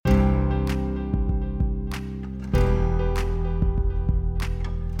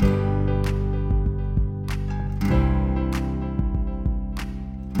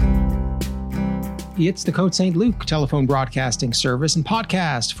It's the Côte Saint-Luc telephone broadcasting service and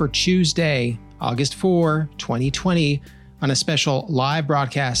podcast for Tuesday, August 4, 2020. On a special live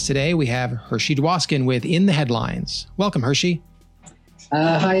broadcast today, we have Hershey Dwoskin with In the Headlines. Welcome, Hershey.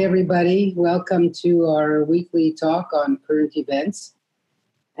 Hi, everybody. Welcome to our weekly talk on current events.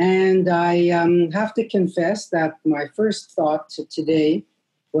 And I have to confess that my first thought today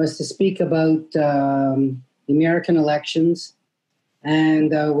was to speak about the American elections. And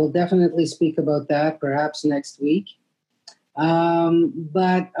we'll definitely speak about that perhaps next week.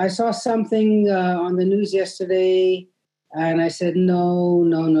 But I saw something on the news yesterday, and I said, no.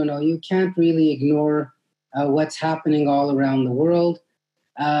 You can't really ignore what's happening all around the world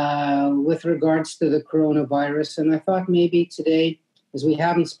with regards to the coronavirus. And I thought maybe today, as we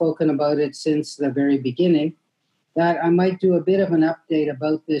haven't spoken about it since the very beginning, that I might do a bit of an update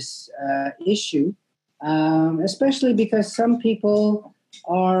about this issue. Especially because some people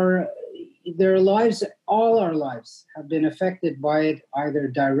their lives, all our lives, have been affected by it either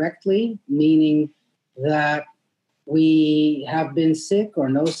directly, meaning that we have been sick or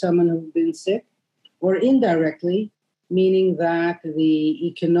know someone who's been sick, or indirectly, meaning that the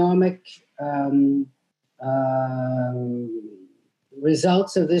economic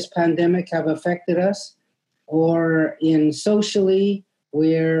results of this pandemic have affected us, or in socially,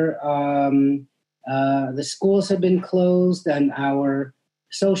 where the schools have been closed and our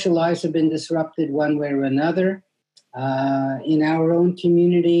social lives have been disrupted one way or another. In our own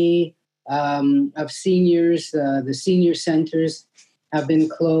community of seniors, the senior centers have been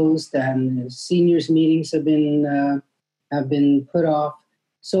closed and seniors meetings have been put off.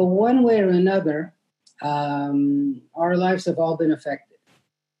 So one way or another, our lives have all been affected.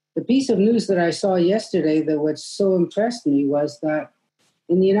 The piece of news that I saw yesterday that what so impressed me was that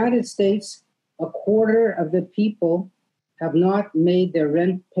in the United States, a quarter of the people have not made their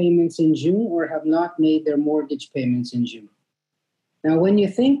rent payments in June or have not made their mortgage payments in June. Now, when you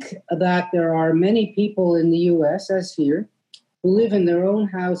think that there are many people in the U.S., as here, who live in their own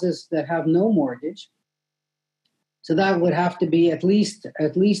houses that have no mortgage, so that would have to be at least a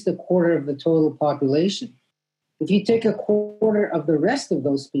quarter of the total population. If you take a quarter of the rest of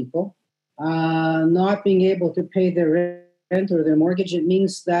those people not being able to pay their rent or their mortgage, it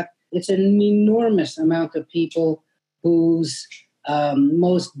means that it's an enormous amount of people whose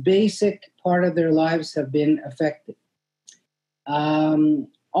most basic part of their lives have been affected.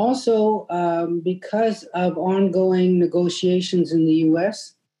 Also, because of ongoing negotiations in the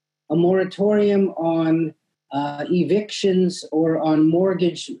U.S., a moratorium on evictions or on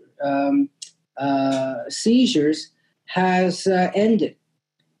mortgage seizures has ended.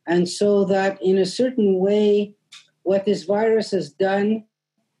 And so that in a certain way, what this virus has done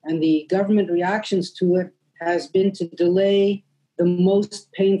and the government reactions to it has been to delay the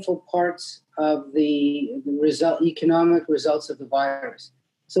most painful parts of the economic results of the virus.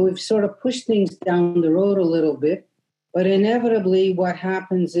 So we've sort of pushed things down the road a little bit, but inevitably what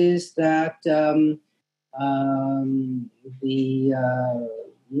happens is that the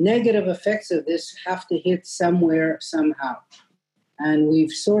negative effects of this have to hit somewhere, somehow. And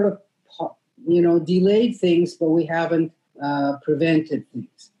we've sort of, delayed things, but we haven't prevented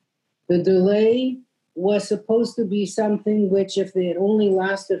things. The delay was supposed to be something which, if they had only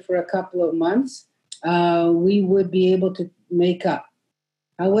lasted for a couple of months, we would be able to make up.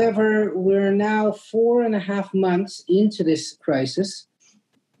 However, we're now 4.5 months into this crisis.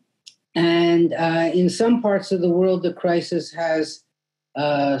 And in some parts of the world, the crisis has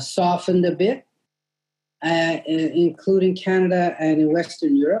softened a bit, including Canada and in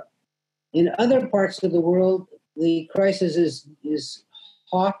Western Europe. In other parts of the world, the crisis is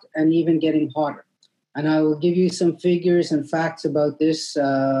hot and even getting hotter. And I will give you some figures and facts about this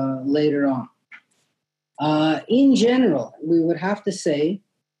later on. In general, we would have to say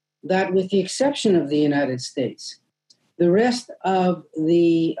that with the exception of the United States, the rest of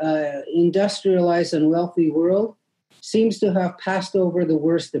the industrialized and wealthy world seems to have passed over the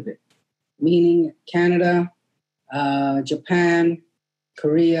worst of it, meaning Canada, Japan,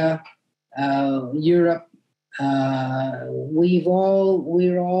 Korea, Europe.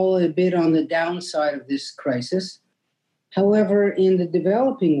 We're all a bit on the downside of this crisis. However, in the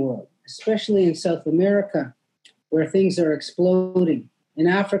developing world, especially in South America, where things are exploding, in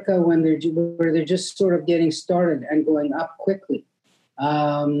Africa, where they're just sort of getting started and going up quickly,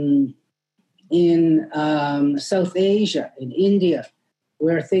 in South Asia, in India,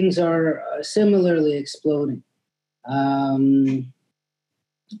 where things are similarly exploding.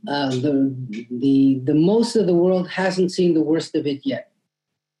 The most of the world hasn't seen the worst of it yet.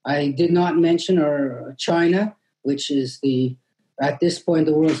 I did not mention China, which is the at this point,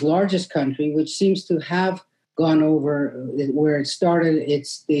 the world's largest country, which seems to have gone over where it started.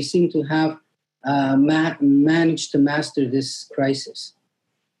 They seem to have managed to master this crisis.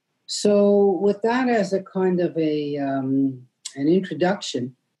 So with that as a kind of an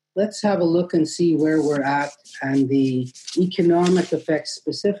introduction, let's have a look and see where we're at and the economic effects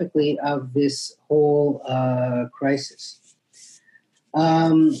specifically of this whole crisis.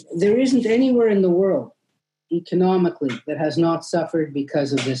 There isn't anywhere in the world economically that has not suffered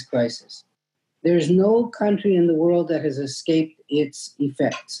because of this crisis. There's no country in the world that has escaped its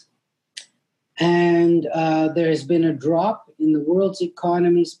effects. And there has been a drop in the world's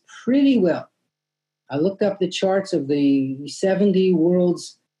economies pretty well. I looked up the charts of the 70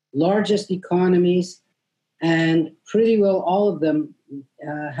 world's largest economies, and pretty well all of them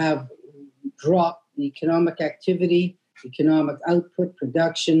have dropped. The economic activity, economic output,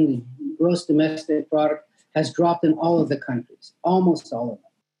 production, the gross domestic product has dropped in all of the countries, almost all of them.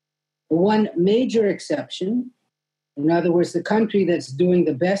 The one major exception, in other words, the country that's doing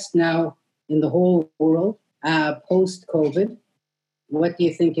the best now in the whole world post-COVID, what do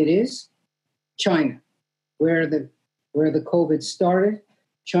you think it is? China, where the COVID started.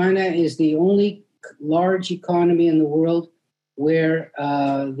 China is the only large economy in the world where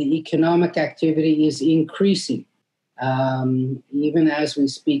the economic activity is increasing, even as we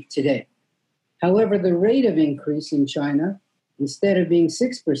speak today. However, the rate of increase in China, instead of being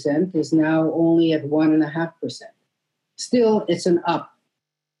 6%, is now only at 1.5%. Still, it's an up.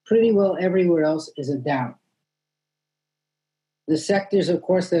 Pretty well everywhere else is a down. The sectors, of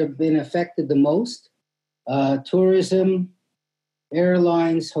course, that have been affected the most, tourism,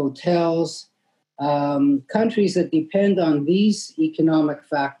 airlines, hotels, countries that depend on these economic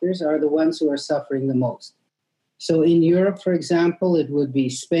factors are the ones who are suffering the most. So in Europe, for example, it would be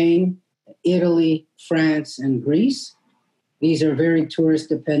Spain, Italy, France, and Greece. These are very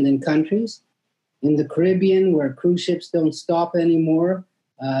tourist-dependent countries. In the Caribbean, where cruise ships don't stop anymore,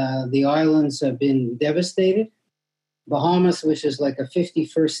 the islands have been devastated. Bahamas, which is like a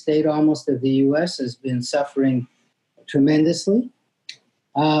 51st state almost of the U.S., has been suffering tremendously.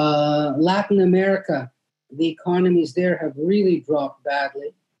 Latin America, the economies there have really dropped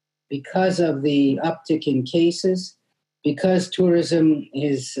badly because of the uptick in cases, because tourism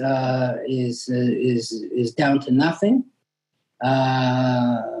is down to nothing,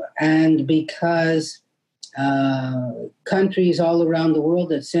 and because countries all around the world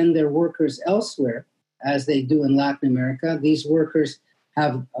that send their workers elsewhere, as they do in Latin America, these workers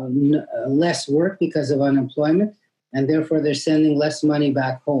have less work because of unemployment, and therefore they're sending less money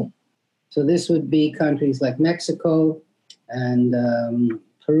back home. So this would be countries like Mexico and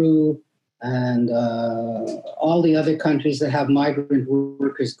Peru and all the other countries that have migrant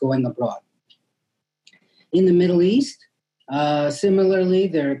workers going abroad. In the Middle East, similarly,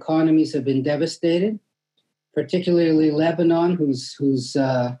 their economies have been devastated, particularly Lebanon, whose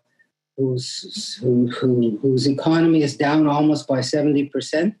economy is down almost by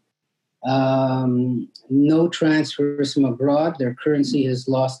 70%. No transfers from abroad. Their currency has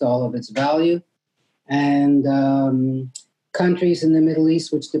lost all of its value. And countries in the Middle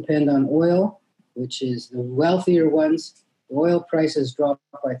East which depend on oil, which is the wealthier ones, the oil price has dropped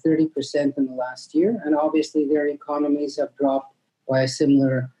by 30% in the last year. And obviously their economies have dropped by a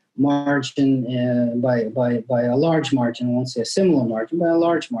similar margin, by a large margin. I won't say a similar margin, by a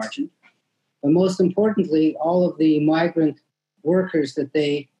large margin. But most importantly, all of the migrant workers that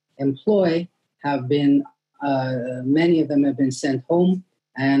they employ have been, many of them have been sent home.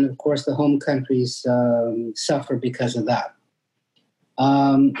 And of course, the home countries suffer because of that.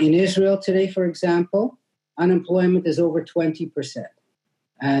 In Israel today, for example, unemployment is over 20%.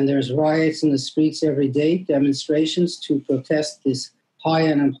 And there's riots in the streets every day, demonstrations to protest this high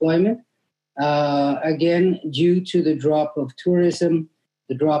unemployment. Again, due to the drop of tourism,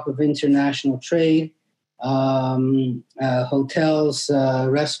 the drop of international trade, hotels,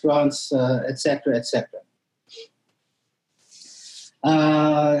 restaurants, etc., etc.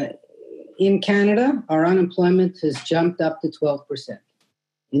 In Canada, our unemployment has jumped up to 12%.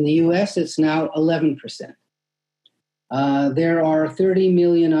 In the US, it's now 11%. There are 30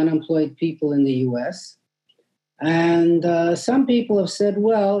 million unemployed people in the US. And some people have said,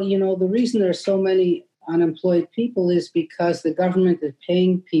 well, you know, the reason there are so many unemployed people is because the government is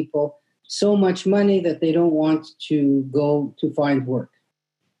paying people so much money that they don't want to go to find work.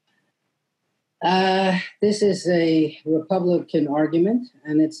 This is a Republican argument,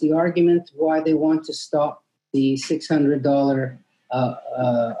 and it's the argument why they want to stop the $600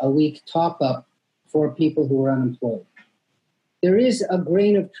 a week top-up for people who are unemployed. There is a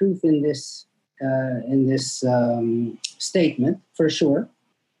grain of truth in this in this statement, for sure,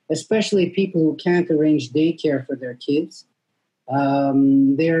 especially people who can't arrange daycare for their kids.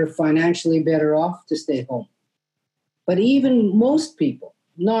 They're financially better off to stay home. But even most people,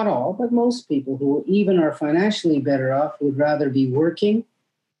 not all, but most people who even are financially better off would rather be working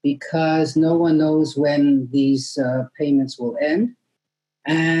because no one knows when these payments will end.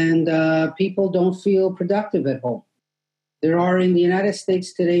 And people don't feel productive at home. There are in the United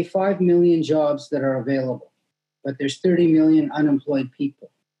States today 5 million jobs that are available, but there's 30 million unemployed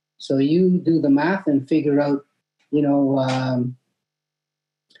people. So you do the math and figure out,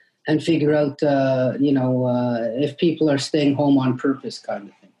 if people are staying home on purpose, kind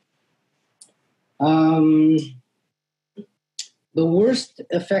of thing. The worst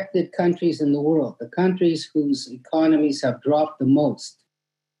affected countries in the world, the countries whose economies have dropped the most,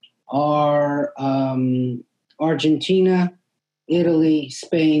 are Argentina, Italy,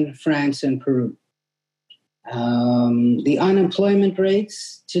 Spain, France, and Peru. The unemployment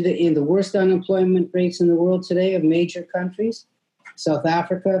rates in the worst unemployment rates in the world today of major countries: South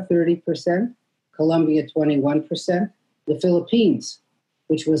Africa, 30%, Colombia, 21%, the Philippines,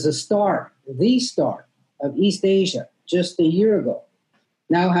 which was the star of East Asia just a year ago,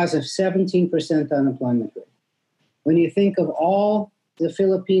 now has a 17% unemployment rate. When you think of all the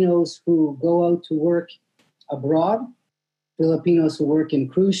Filipinos who go out to work abroad, Filipinos who work in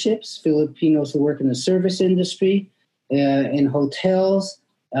cruise ships, Filipinos who work in the service industry, in hotels,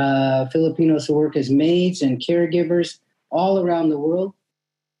 Filipinos who work as maids and caregivers all around the world,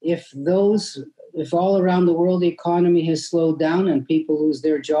 if all around the world the economy has slowed down and people lose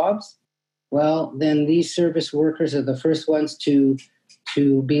their jobs, well, then these service workers are the first ones to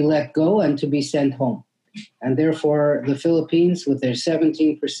be let go and to be sent home. And therefore, the Philippines, with their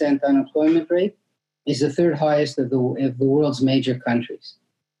 17% unemployment rate, is the third highest of the world's major countries.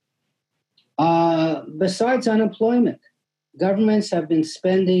 Besides unemployment, governments have been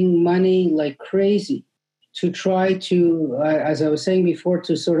spending money like crazy to try to, as I was saying before,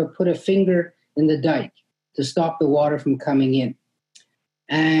 to sort of put a finger in the dike to stop the water from coming in.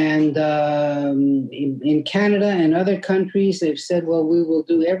 And in Canada and other countries, they've said, well, we will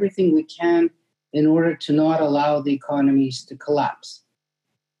do everything we can in order to not allow the economies to collapse.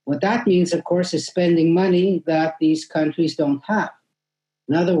 What that means, of course, is spending money that these countries don't have.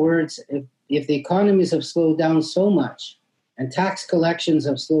 In other words, if the economies have slowed down so much and tax collections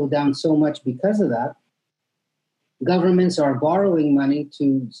have slowed down so much because of that, governments are borrowing money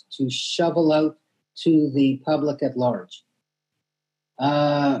to shovel out to the public at large.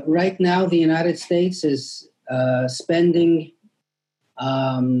 Right now, the United States is spending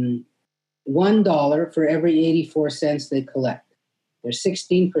 $1 for every 84 cents they collect. They're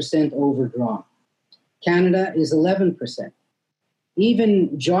 16% overdrawn. Canada is 11%.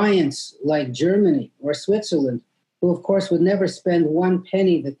 Even giants like Germany or Switzerland, who of course would never spend one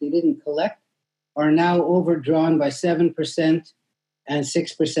penny that they didn't collect, are now overdrawn by 7% and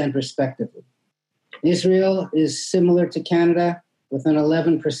 6% respectively. Israel is similar to Canada with an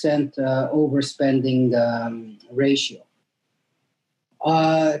 11% overspending ratio.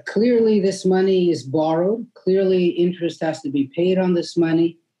 Clearly, this money is borrowed. Clearly, interest has to be paid on this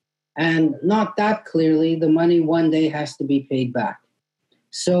money. And not that clearly, the money one day has to be paid back.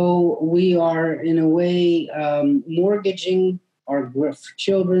 So we are, in a way, mortgaging our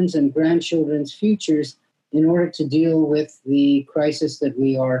children's and grandchildren's futures in order to deal with the crisis that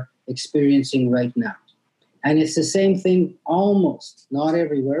we are experiencing right now. And it's the same thing almost, not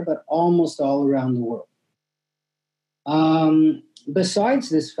everywhere, but almost all around the world. Besides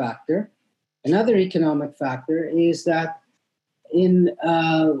this factor, another economic factor is that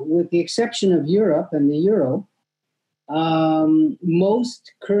with the exception of Europe and the euro,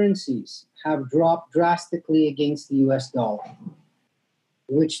 most currencies have dropped drastically against the US dollar,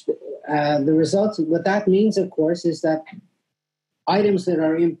 which the results, what that means, of course, is that items that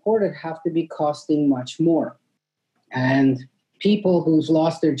are imported have to be costing much more. And people who've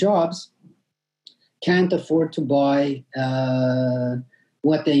lost their jobs can't afford to buy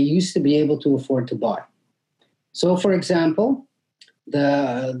what they used to be able to afford to buy. So, for example,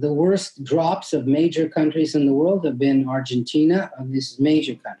 the worst drops of major countries in the world have been Argentina, and this is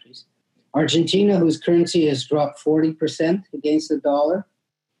major countries. Argentina, whose currency has dropped 40% against the dollar,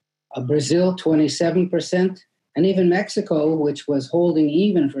 Brazil, 27%, and even Mexico, which was holding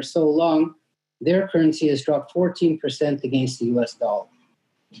even for so long, their currency has dropped 14% against the US dollar.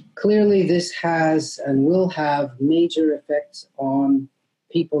 Clearly, this has and will have major effects on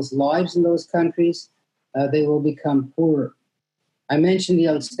people's lives in those countries. They will become poorer. I mentioned the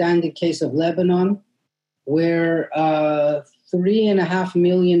outstanding case of Lebanon, where 3.5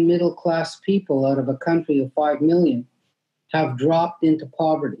 million middle-class people out of a country of 5 million have dropped into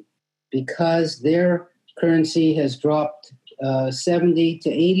poverty because their currency has dropped 70 to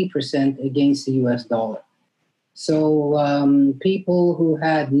 80% against the US dollar. So people who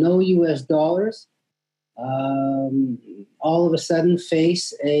had no US dollars all of a sudden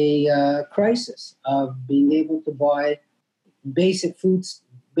face a crisis of being able to buy basic food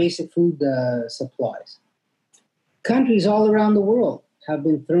supplies. Countries all around the world have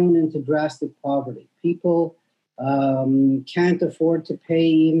been thrown into drastic poverty. People can't afford to pay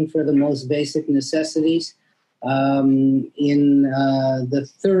even for the most basic necessities. The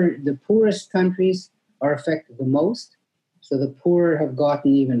poorest countries are affected the most. So the poor have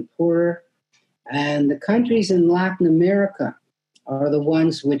gotten even poorer. And the countries in Latin America are the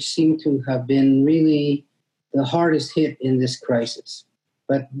ones which seem to have been really the hardest hit in this crisis.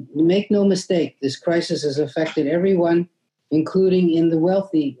 But make no mistake, this crisis has affected everyone, including in the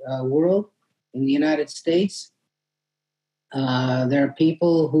wealthy world, in the United States. There are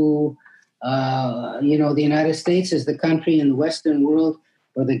people who, the United States is the country in the Western world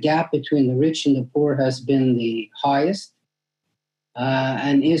where the gap between the rich and the poor has been the highest.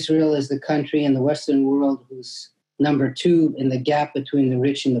 And Israel is the country in the Western world who's number 2 in the gap between the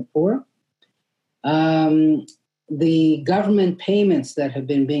rich and the poor. The government payments that have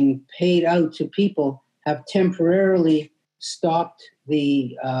been being paid out to people have temporarily stopped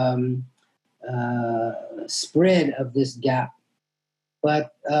the spread of this gap.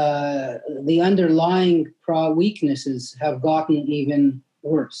 But the underlying weaknesses have gotten even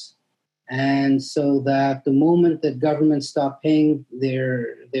worse. And so that the moment that governments stop paying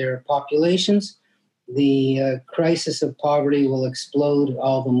their populations, the crisis of poverty will explode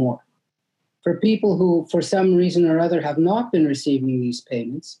all the more. For people who, for some reason or other, have not been receiving these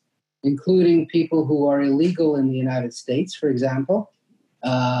payments, including people who are illegal in the United States, for example,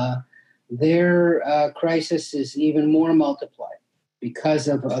 their crisis is even more multiplied because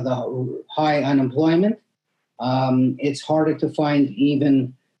of the high unemployment. It's harder to find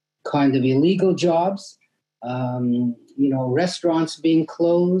even kind of illegal jobs, restaurants being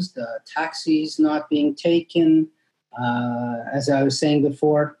closed, taxis not being taken. As I was saying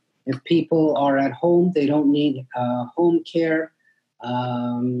before, if people are at home, they don't need home care.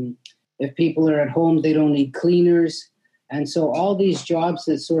 If people are at home, they don't need cleaners. And so all these jobs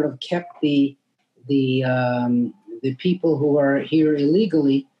that sort of kept the people who are here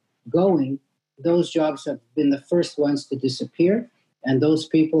illegally going, those jobs have been the first ones to disappear. And those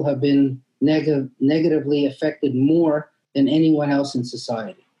people have been negatively affected more than anyone else in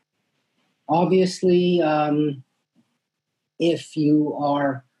society. Obviously, if you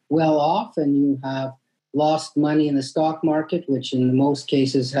are well off and you have lost money in the stock market, which in most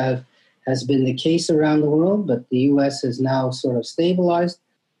cases has been the case around the world, but the U.S. has now sort of stabilized.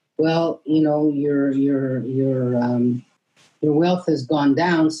 Well, your wealth has gone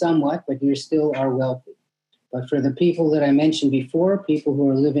down somewhat, but you still are wealthy. But for the people that I mentioned before, people who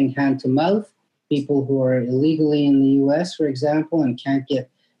are living hand to mouth, people who are illegally in the U.S., for example, and can't get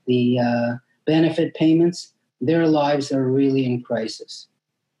the benefit payments, their lives are really in crisis.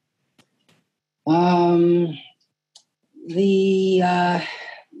 The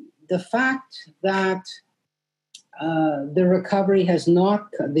fact that the recovery has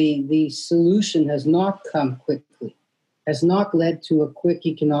not, the solution has not come quickly, has not led to a quick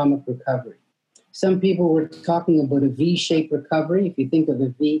economic recovery. Some people were talking about a V-shaped recovery. If you think of a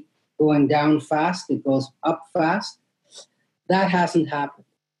V going down fast, it goes up fast. That hasn't happened.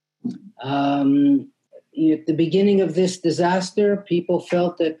 At the beginning of this disaster, people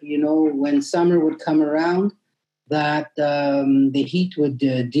felt that, when summer would come around, that the heat would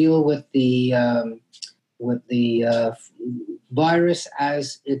deal with the virus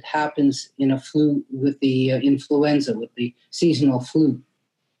as it happens in a flu, with the influenza, with the seasonal flu.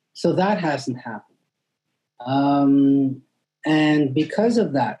 So that hasn't happened. And because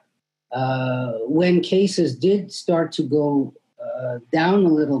of that, when cases did start to go down a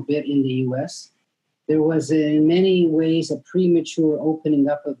little bit in the U.S., there was in many ways a premature opening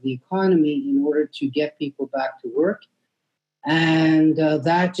up of the economy in order to get people back to work. And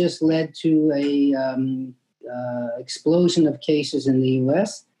that just led to a explosion of cases in the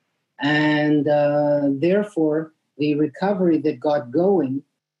U.S. And therefore, the recovery that got going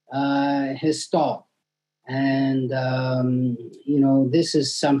has stalled. And, this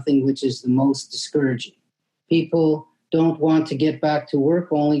is something which is the most discouraging. People don't want to get back to work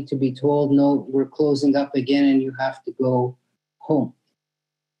only to be told, no, we're closing up again and you have to go home.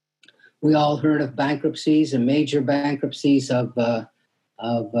 We all heard of bankruptcies and major bankruptcies of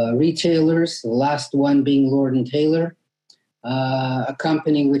retailers, the last one being Lord & Taylor. a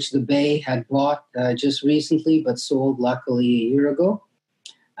company which the Bay had bought just recently, but sold luckily a year ago.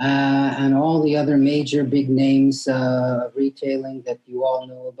 And all the other major big names of retailing that you all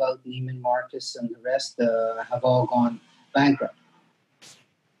know about, Neiman Marcus and the rest, have all gone bankrupt.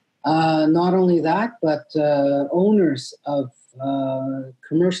 Not only that, but owners of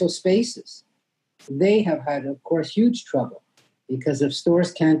commercial spaces, they have had, of course, huge trouble, because if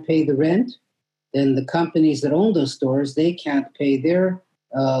stores can't pay the rent, then the companies that own those stores, they can't pay their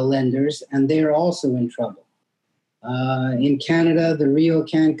lenders, and they're also in trouble. In Canada, the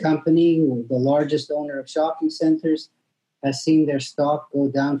RioCan company, the largest owner of shopping centers, has seen their stock go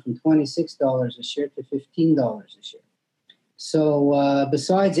down from $26 a share to $15 a share. So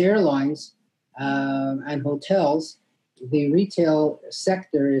besides airlines and hotels, the retail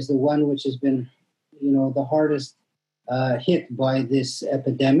sector is the one which has been, the hardest hit by this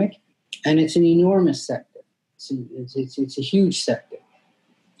epidemic, and it's an enormous sector. It's a huge sector.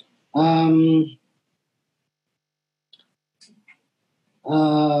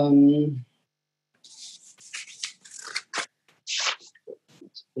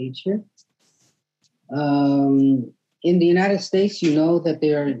 Next page here. In the United States, you know that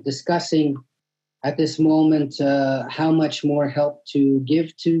they are discussing at this moment how much more help to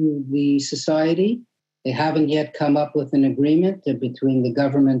give to the society. They haven't yet come up with an agreement between the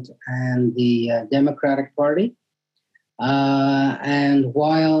government and the Democratic Party. And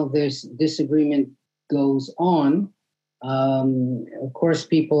while this disagreement goes on, of course,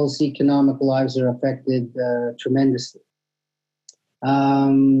 people's economic lives are affected tremendously.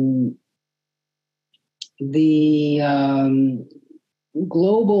 The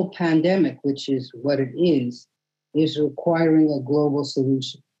global pandemic, which is what it is requiring a global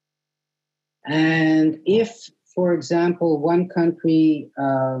solution. And if, for example, one country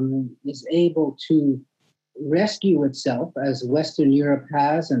is able to rescue itself, as Western Europe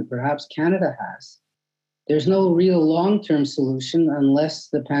has and perhaps Canada has, there's no real long-term solution unless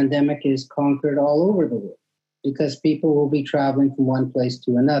the pandemic is conquered all over the world, because people will be traveling from one place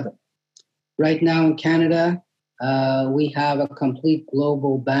to another. Right now in Canada, we have a complete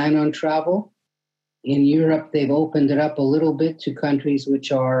global ban on travel. In Europe, they've opened it up a little bit to countries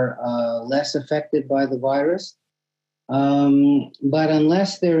which are less affected by the virus. But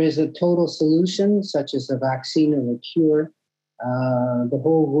unless there is a total solution, such as a vaccine or a cure, the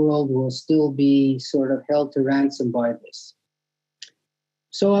whole world will still be sort of held to ransom by this.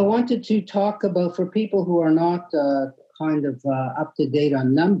 So I wanted to talk about, for people who are not up to date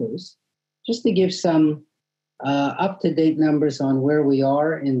on numbers, just to give some up-to-date numbers on where we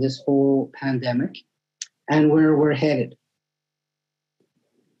are in this whole pandemic and where we're headed.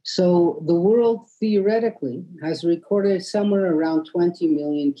 So the world theoretically has recorded somewhere around 20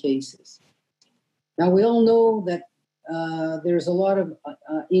 million cases. Now we all know that there's a lot of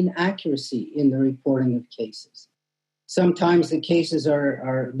inaccuracy in the reporting of cases. Sometimes the cases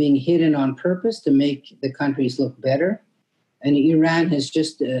are being hidden on purpose to make the countries look better. And Iran has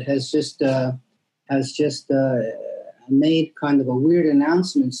just made kind of a weird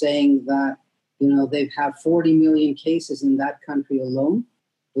announcement saying that, they've had 40 million cases in that country alone,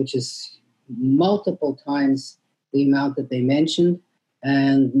 which is multiple times the amount that they mentioned.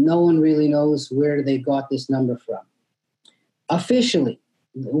 And no one really knows where they got this number from. Officially,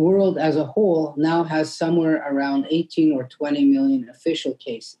 the world as a whole now has somewhere around 18 or 20 million official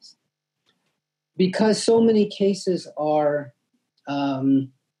cases. Because so many cases are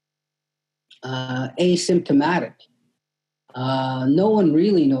asymptomatic, no one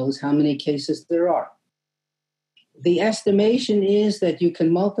really knows how many cases there are. The estimation is that you can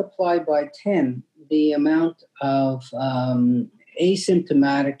multiply by 10 the amount of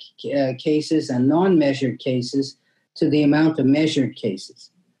asymptomatic cases and non-measured cases to the amount of measured cases.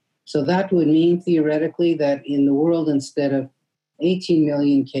 So that would mean theoretically that in the world, instead of 18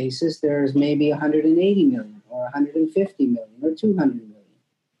 million cases, there's maybe 180 million or 150 million or 200 million.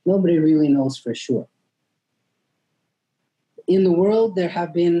 Nobody really knows for sure. In the world, there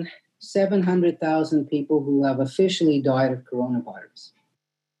have been 700,000 people who have officially died of coronavirus.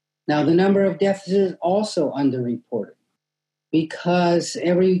 Now, the number of deaths is also underreported because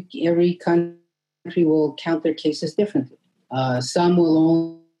every country will count their cases differently. Some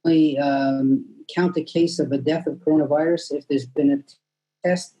will only count the case of a death of coronavirus if there's been a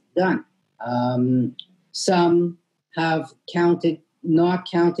test done. Some have not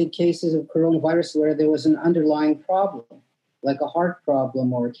counted cases of coronavirus where there was an underlying problem, like a heart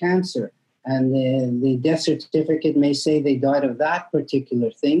problem or cancer. And the death certificate may say they died of that particular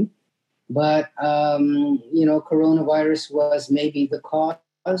thing. But, coronavirus was maybe the cause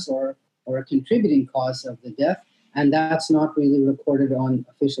or a contributing cause of the death. and that's not really recorded on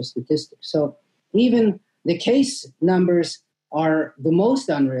official statistics. So even the case numbers are the most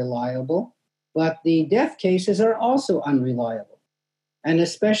unreliable, but the death cases are also unreliable. And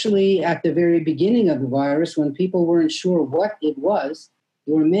especially at the very beginning of the virus, when people weren't sure what it was,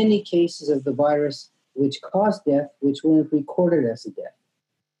 there were many cases of the virus which caused death, which weren't recorded as a death.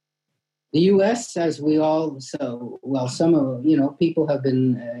 The U.S., as we all some of people have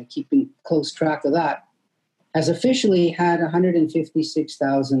been keeping close track of that, has officially had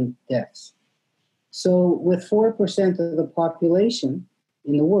 156,000 deaths. So with 4% of the population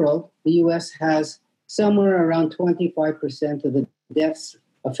in the world, the U.S. has somewhere around 25% of the deaths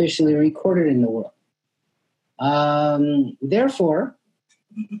officially recorded in the world. Therefore,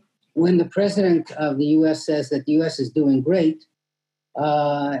 when the president of the U.S. says that the U.S. is doing great,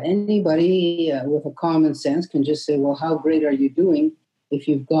 anybody with a common sense can just say, well, how great are you doing if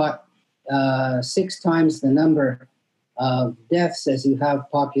you've got 6 times the number of deaths as you have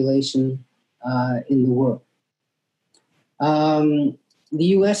population in the world? The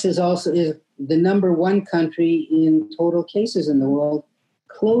U.S. is the number 1 country in total cases in the world,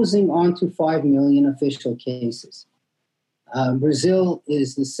 closing on to 5 million official cases. Brazil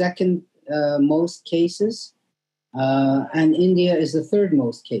is the second most cases, and India is the third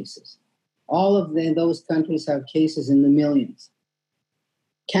most cases. All of those countries have cases in the millions.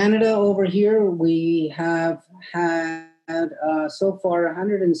 Canada over here, we have had so far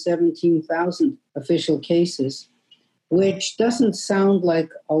 117,000 official cases, which doesn't sound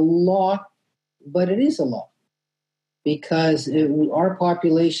like a lot, but it is a lot, because our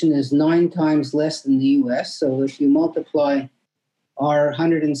population is 9 times less than the U.S. So if you multiply our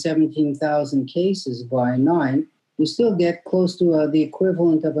 117,000 cases by 9, you still get close to the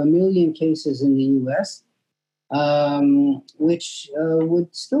equivalent of 1 million cases in the U.S., which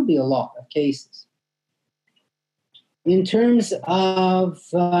would still be a lot of cases. In terms of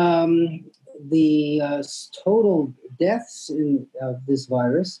the total deaths of this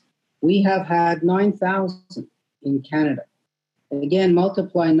virus, we have had 9,000 in Canada. Again,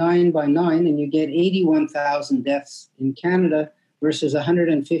 multiply 9 by 9 and you get 81,000 deaths in Canada versus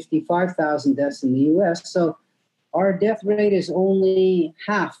 155,000 deaths in the U.S. So our death rate is only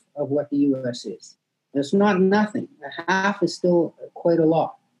half of what the U.S. is. It's not nothing. Half is still quite a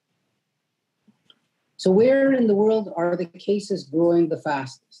lot. So where in the world are the cases growing the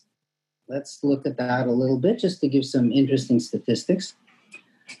fastest? Let's look at that a little bit just to give some interesting statistics.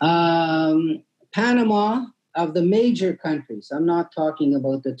 Panama, of the major countries, I'm not talking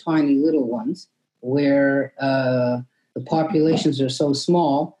about the tiny little ones where the populations are so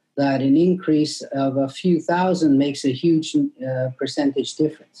small that an increase of a few thousand makes a huge percentage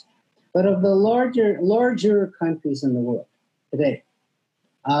difference. But of the larger countries in the world today,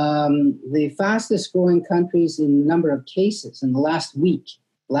 the fastest growing countries in number of cases in the last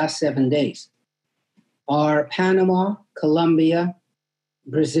 7 days, are Panama, Colombia,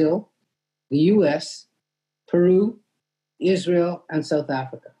 Brazil, the U.S., Peru, Israel, and South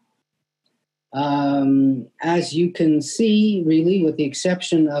Africa. As you can see, really, with the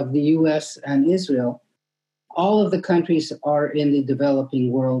exception of the U.S. and Israel, all of the countries are in the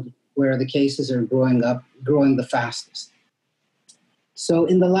developing world where the cases are growing the fastest. So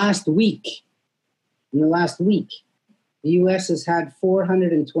in the last week, the U.S. has had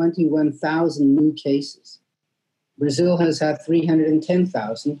 421,000 new cases. Brazil has had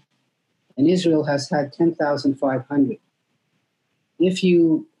 310,000, and Israel has had 10,500. If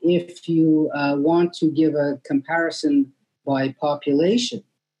you want to give a comparison by population,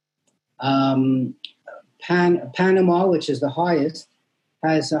 Panama, which is the highest,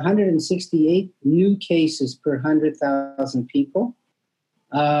 has 168 new cases per 100,000 people.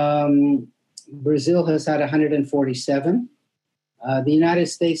 Brazil has had 147. The United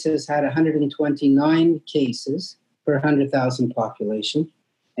States has had 129 cases per 100,000 population,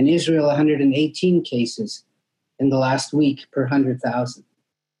 and Israel 118 cases in the last week per 100,000.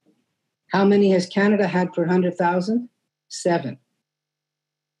 How many has Canada had per 100,000? 7.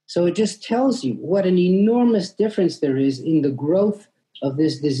 So it just tells you what an enormous difference there is in the growth of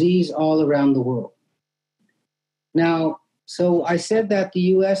this disease all around the world. Now, so I said that the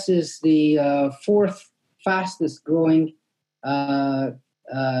U.S. is the 4th fastest growing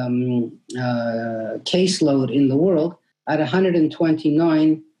caseload in the world at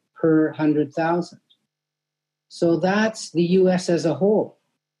 129 per 100,000. So that's the U.S. as a whole.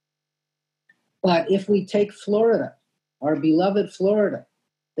 But if we take Florida, our beloved Florida,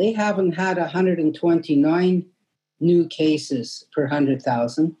 they haven't had 129 new cases per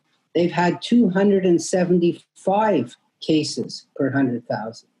 100,000. They've had 275 cases per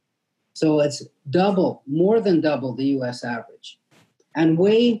 100,000. So it's double, more than double the US average, and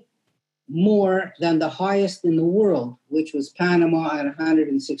way more than the highest in the world, which was Panama at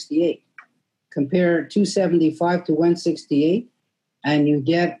 168. Compare 275 to 168, and you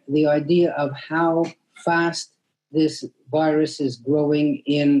get the idea of how fast this virus is growing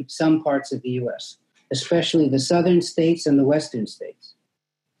in some parts of the US, especially the southern states and the western states.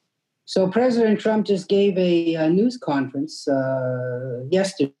 So President Trump just gave a news conference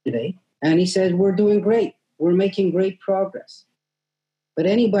yesterday, and he said, we're doing great. We're making great progress. But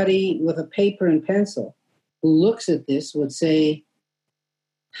anybody with a paper and pencil who looks at this would say,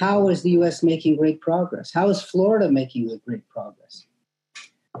 how is the U.S. making great progress? How is Florida making great progress?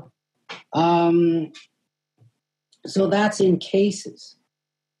 So that's in cases.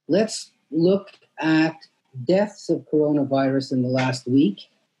 Let's look at deaths of coronavirus in the last week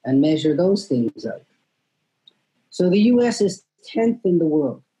and measure those things out. So the U.S. is 10th in the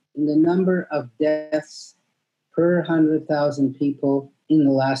world in the number of deaths per 100,000 people in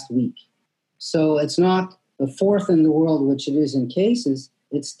the last week. So it's not the 4th in the world, which it is in cases,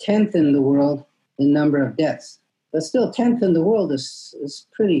 it's 10th in the world in number of deaths. But still, 10th in the world is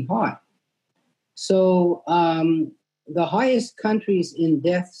pretty high. So the highest countries in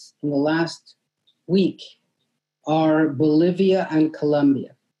deaths in the last week are Bolivia and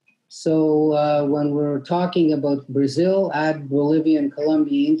Colombia. So when we're talking about Brazil, add Bolivia and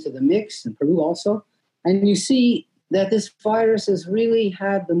Colombia into the mix, and Peru also, and you see that this virus has really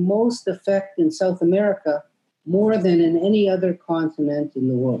had the most effect in South America, more than in any other continent in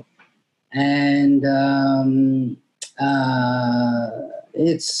the world. And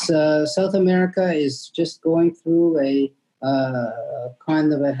South America is just going through a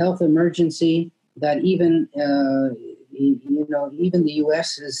kind of a health emergency that even even the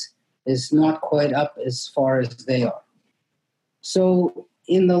U.S. is not quite up as far as they are. So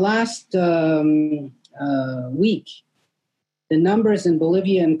in the last week, the numbers in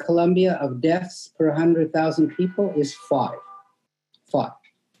Bolivia and Colombia of deaths per 100,000 people is 5.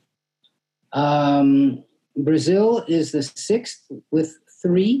 Brazil is the 6th with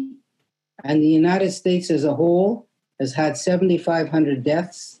 3, and the United States as a whole has had 7,500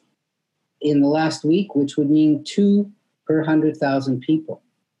 deaths in the last week, which would mean 2 per 100,000 people.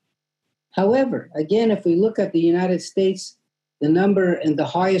 However, again, if we look at the United States, the number and the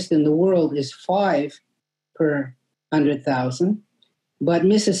highest in the world is 5 per 100,000, but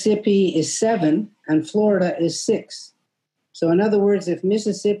Mississippi is 7 and Florida is 6. So in other words, if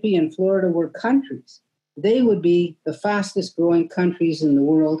Mississippi and Florida were countries, they would be the fastest growing countries in the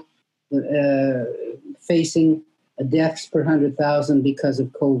world facing deaths per 100,000 because of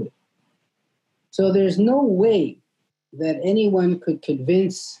COVID. So there's no way that anyone could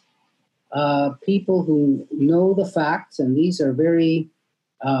convince people who know the facts, and these are very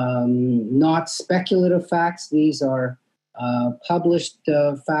not speculative facts. These are published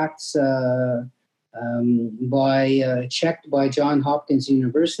facts checked by Johns Hopkins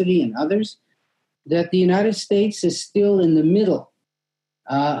University and others, that the United States is still in the middle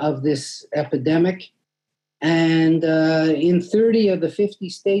of this epidemic. And in 30 of the 50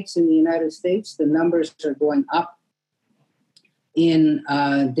 states in the United States, the numbers are going up in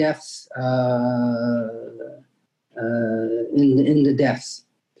deaths, in the deaths.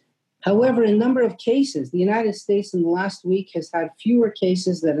 However, in number of cases, the United States in the last week has had fewer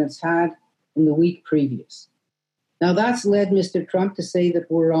cases than it's had in the week previous. Now, that's led Mr. Trump to say that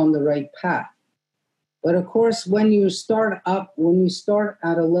we're on the right path. But of course, when you start at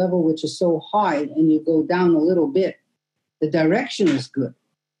a level which is so high and you go down a little bit, the direction is good,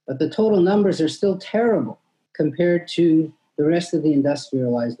 but the total numbers are still terrible compared to the rest of the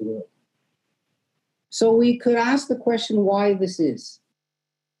industrialized world. So we could ask the question why this is.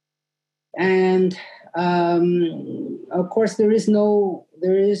 And of course, there is no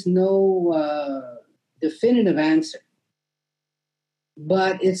definitive answer.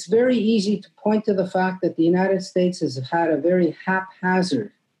 But it's very easy to point to the fact that the United States has had a very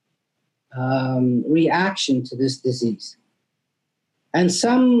haphazard reaction to this disease. And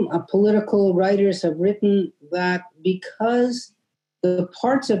some political writers have written that because the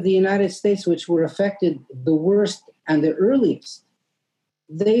parts of the United States which were affected the worst and the earliest,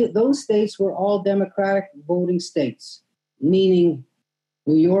 those states were all Democratic voting states, meaning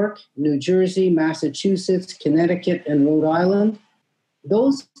New York, New Jersey, Massachusetts, Connecticut, and Rhode Island.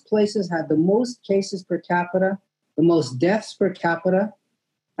 Those places had the most cases per capita, the most deaths per capita.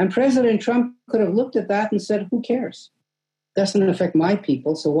 And President Trump could have looked at that and said, who cares? Doesn't affect my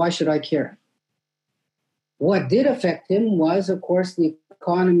people, so why should I care? What did affect him was, of course, the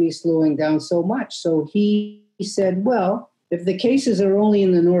economy slowing down so much. So he said, well, if the cases are only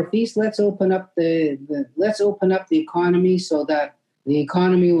in the Northeast, let's open up the economy so that the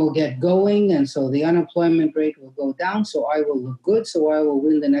economy will get going, and so the unemployment rate will go down. So I will look good. So I will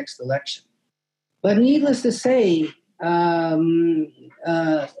win the next election. But needless to say,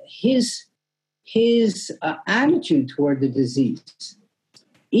 his attitude toward the disease,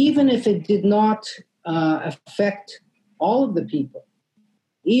 even if it did not affect all of the people,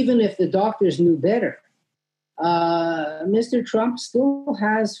 even if the doctors knew better, Mr. Trump still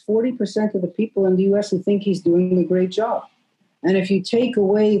has 40% of the people in the U.S. who think he's doing a great job. And if you take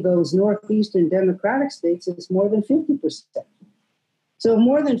away those northeastern Democratic states, it's more than 50%. So if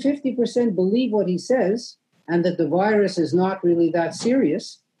more than 50% believe what he says and that the virus is not really that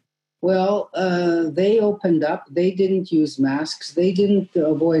serious, well, they opened up. They didn't use masks. They didn't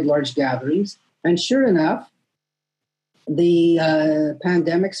avoid large gatherings. And sure enough, the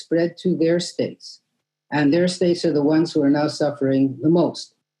pandemic spread to their states. And their states are the ones who are now suffering the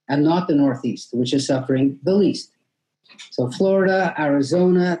most, and not the Northeast, which is suffering the least. So Florida,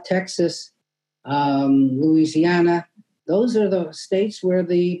 Arizona, Texas, Louisiana, those are the states where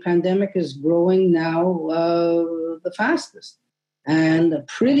the pandemic is growing now the fastest. And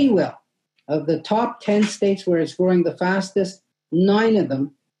pretty well. Of the top 10 states where it's growing the fastest, 9 of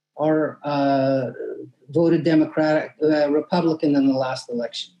them are voted Republican in the last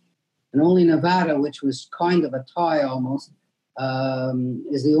election. And only Nevada, which was kind of a tie almost,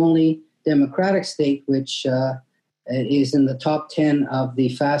 is the only Democratic state which is in the top 10 of the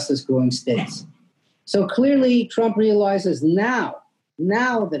fastest growing states. So clearly Trump realizes now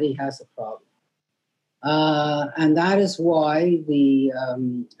that he has a problem. And that is why the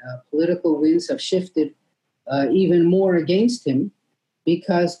political winds have shifted even more against him,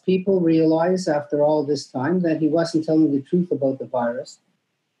 because people realize after all this time that he wasn't telling the truth about the virus,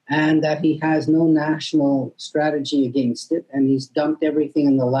 and that he has no national strategy against it, and he's dumped everything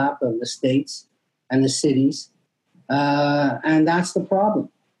in the lap of the states and the cities, and that's the problem.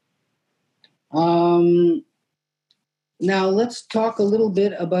 Now let's talk a little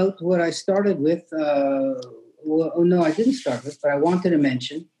bit about what I started with. No, I didn't start with, but I wanted to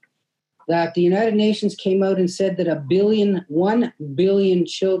mention that the United Nations came out and said that 1 billion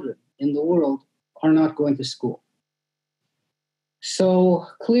children in the world are not going to school. So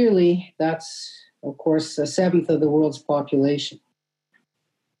clearly, that's, of course, a seventh of the world's population.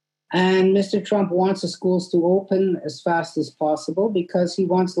 And Mr. Trump wants the schools to open as fast as possible because he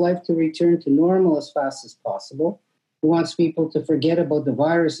wants life to return to normal as fast as possible. He wants people to forget about the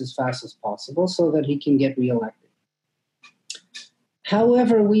virus as fast as possible so that he can get reelected.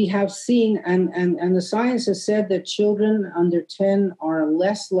 However, we have seen, and the science has said that children under 10 are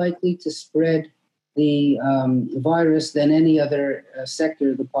less likely to spread the virus than any other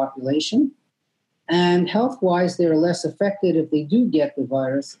sector of the population. And health-wise, they're less affected if they do get the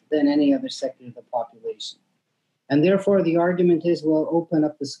virus than any other sector of the population. And therefore, the argument is, well, open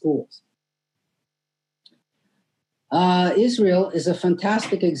up the schools. Israel is a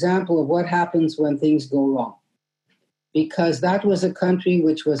fantastic example of what happens when things go wrong, because that was a country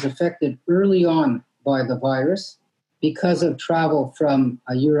which was affected early on by the virus because of travel from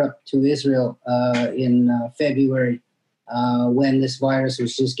Europe to Israel in February when this virus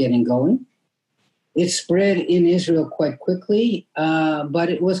was just getting going. It spread in Israel quite quickly, but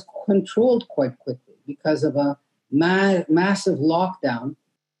it was controlled quite quickly because of a massive lockdown,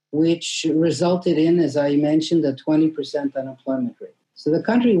 which resulted in, as I mentioned, a 20% unemployment rate. So the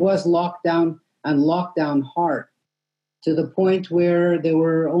country was locked down and locked down hard, to the point where there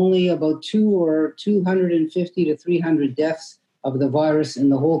were only about 250 to 300 deaths of the virus in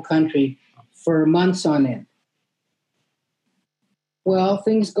the whole country for months on end. Well,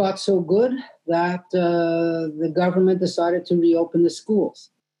 things got so good that the government decided to reopen the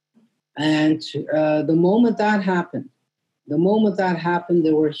schools. And the moment that happened,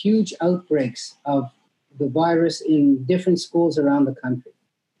 there were huge outbreaks of the virus in different schools around the country.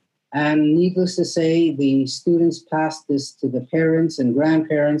 And needless to say, the students passed this to the parents and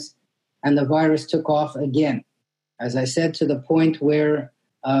grandparents, and the virus took off again. As I said, to the point where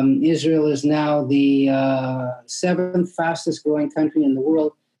Israel is now the 7th fastest growing country in the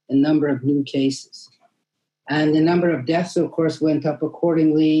world in number of new cases. And the number of deaths, of course, went up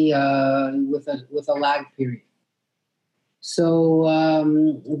accordingly with a lag period. So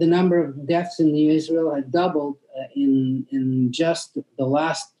the number of deaths in Israel had doubled in just the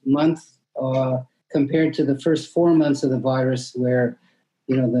last month compared to the first 4 months of the virus, where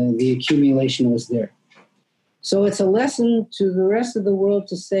the accumulation was there. So it's a lesson to the rest of the world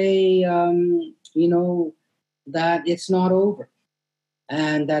to say, that it's not over,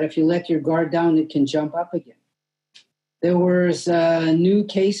 and that if you let your guard down, it can jump up again. There was new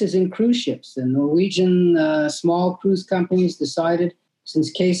cases in cruise ships. The Norwegian small cruise companies decided,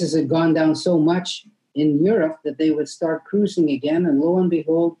 since cases had gone down so much in Europe, that they would start cruising again. And lo and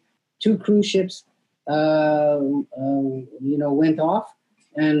behold, 2 cruise ships, went off,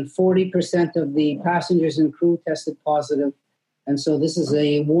 and 40% of the passengers and crew tested positive. And so this is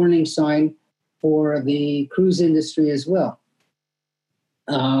a warning sign for the cruise industry as well.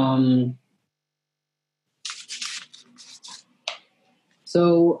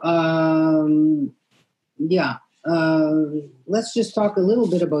 Let's just talk a little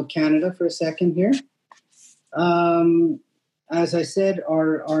bit about Canada for a second here. As I said,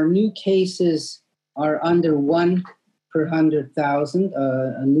 our new cases are under 1 per 100,000.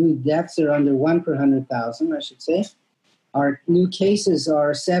 New deaths are under 1 per 100,000, I should say. Our new cases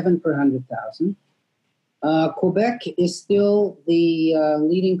are 7 per 100,000. Quebec is still the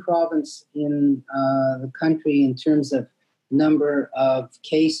leading province in the country in terms of number of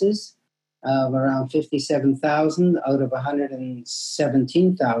cases, of around 57,000 out of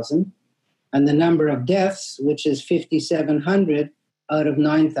 117,000, and the number of deaths, which is 5,700 out of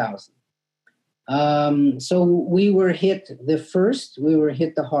 9,000. So we were hit the first, we were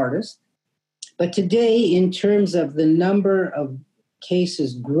hit the hardest. But today, in terms of the number of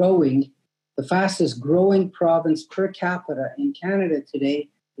cases growing, the fastest growing province per capita in Canada today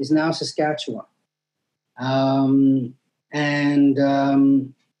is now Saskatchewan.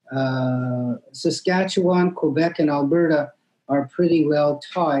 Saskatchewan, Quebec, and Alberta are pretty well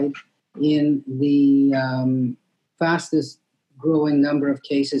tied in the fastest growing number of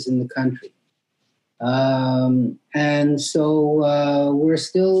cases in the country. We're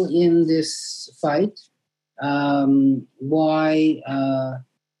still in this fight. Why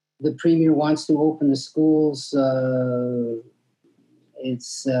the Premier wants to open the schools, we're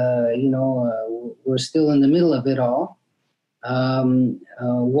still in the middle of it all.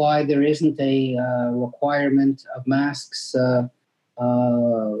 Why there isn't a requirement of masks to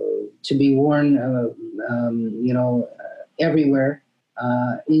be worn, everywhere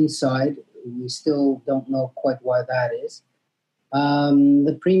inside. We still don't know quite why that is.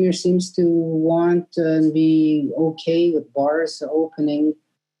 The Premier seems to want to be okay with bars opening,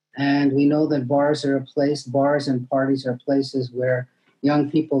 and we know that bars and parties are places where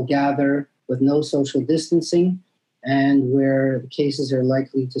young people gather with no social distancing and where the cases are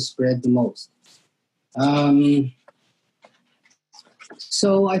likely to spread the most.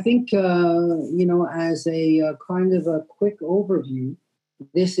 So I think, as a kind of a quick overview,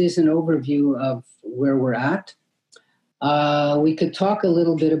 this is an overview of where we're at. We could talk a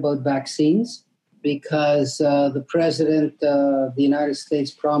little bit about vaccines because the President of the United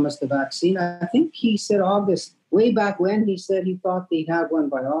States promised a vaccine. I think he said August. Way back when, he said he thought they'd have one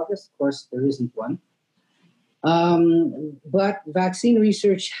by August. Of course, there isn't one. But vaccine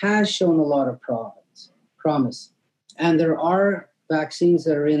research has shown a lot of promise. And there are vaccines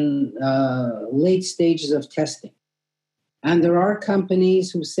that are in late stages of testing. And there are companies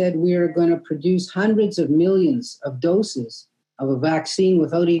who said we are going to produce hundreds of millions of doses of a vaccine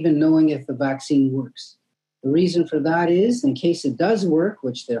without even knowing if the vaccine works. The reason for that is, in case it does work,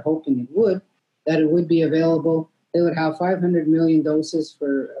 which they're hoping it would, that it would be available. They would have 500 million doses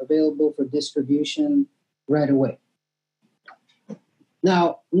available for distribution right away.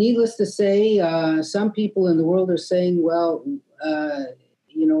 Now, needless to say, some people in the world are saying, well,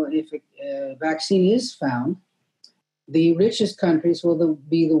 if a vaccine is found, the richest countries will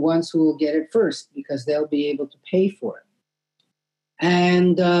be the ones who will get it first because they'll be able to pay for it.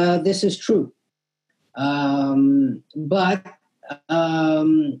 And this is true. But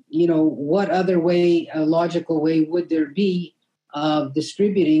what other way, a logical way would there be of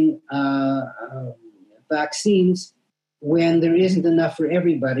distributing vaccines when there isn't enough for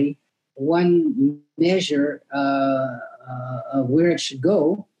everybody? One measure of where it should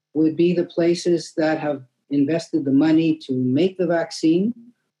go would be the places that have invested the money to make the vaccine,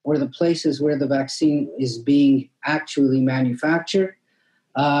 or the places where the vaccine is being actually manufactured.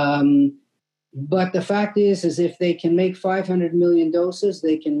 But the fact is if they can make 500 million doses,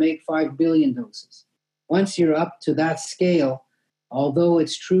 they can make 5 billion doses. Once you're up to that scale, although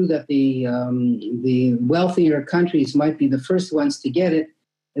it's true that the wealthier countries might be the first ones to get it,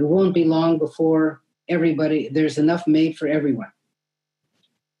 it won't be long before there's enough made for everyone.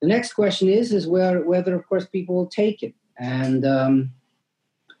 The next question is whether, of course, people will take it. And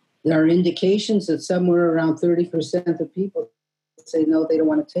there are indications that somewhere around 30% of people say no, they don't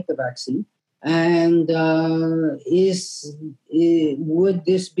want to take the vaccine. And would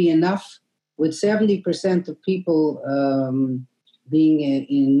this be enough? Would 70% of people being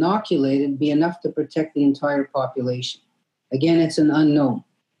inoculated be enough to protect the entire population? Again, it's an unknown,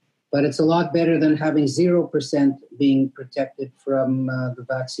 but it's a lot better than having 0% being protected from the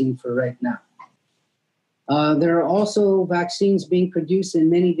vaccine for right now. There are also vaccines being produced in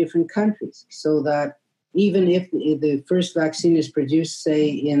many different countries, so that even if the first vaccine is produced, say,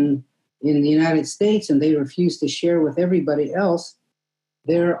 in the United States, and they refuse to share with everybody else,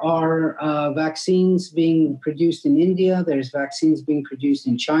 there are vaccines being produced in India. There's vaccines being produced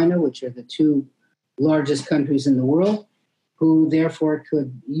in China, which are the two largest countries in the world, who therefore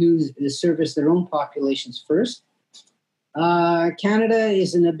could service their own populations first. Canada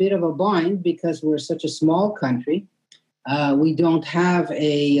is in a bit of a bind because we're such a small country. We don't have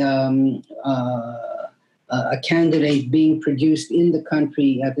a candidate being produced in the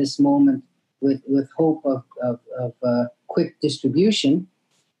country at this moment with hope of quick distribution.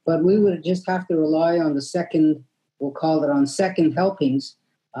 But we would just have to rely on the second, we'll call it on second helpings,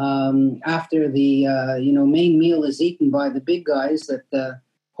 after the main meal is eaten by the big guys, that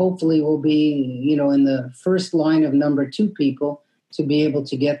hopefully will be in the first line of number 2 people to be able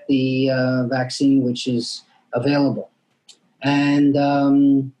to get the vaccine which is available. And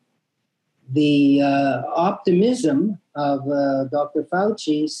the optimism of Dr.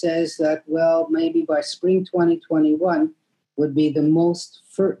 Fauci says that, well, maybe by spring 2021 would be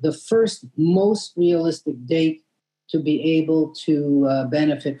the first most realistic date to be able to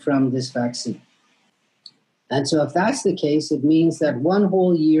benefit from this vaccine. And so if that's the case, it means that 1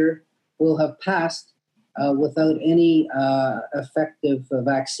 whole year will have passed without any effective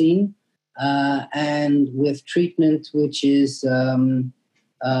vaccine and with treatment which is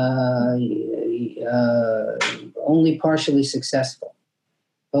only partially successful.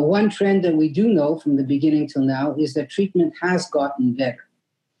 But one trend that we do know from the beginning till now is that treatment has gotten better.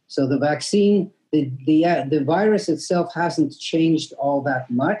 So the vaccine, the virus itself hasn't changed all that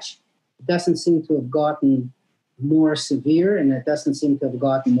much. It doesn't seem to have gotten more severe, and it doesn't seem to have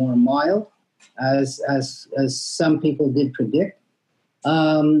gotten more mild, as some people did predict.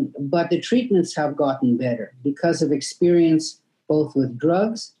 But the treatments have gotten better because of experience both with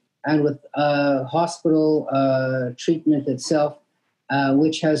drugs and with hospital treatment itself,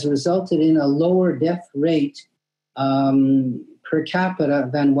 which has resulted in a lower death rate per capita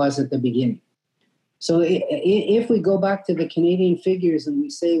than was at the beginning. So if we go back to the Canadian figures and we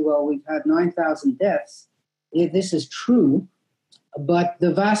say, well, we've had 9,000 deaths, this is true, but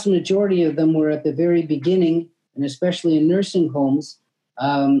the vast majority of them were at the very beginning, and especially in nursing homes,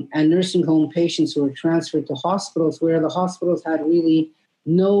 and nursing home patients who were transferred to hospitals, where the hospitals had really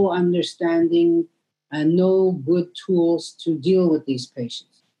no understanding and no good tools to deal with these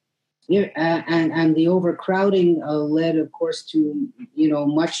patients. And the overcrowding led, of course, to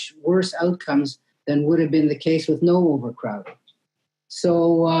much worse outcomes than would have been the case with no overcrowding.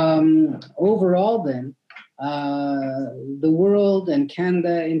 So overall, then, the world, and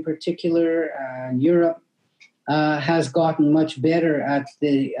Canada in particular, and Europe has gotten much better at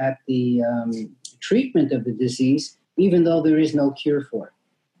the treatment of the disease, even though there is no cure for it.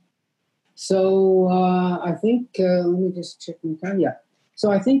 So I think, let me just check my time. Yeah.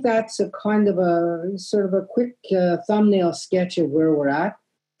 So I think that's a kind of a sort of a quick thumbnail sketch of where we're at.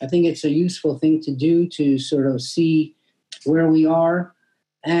 I think it's a useful thing to do to sort of see where we are.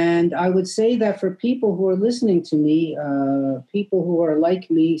 And I would say that for people who are listening to me, people who are like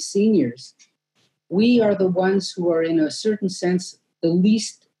me, seniors, we are the ones who are in a certain sense the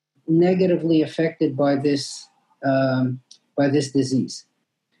least negatively affected by this disease,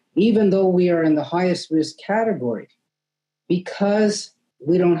 even though we are in the highest risk category, because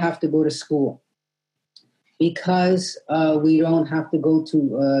we don't have to go to school, because we don't have to go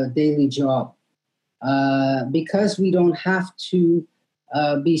to a daily job, because we don't have to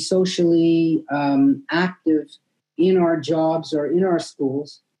be socially active in our jobs or in our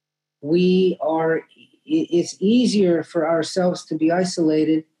schools. It's easier for ourselves to be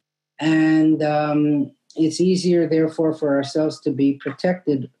isolated, and it's easier, therefore, for ourselves to be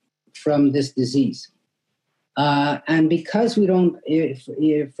protected from this disease. And because we don't,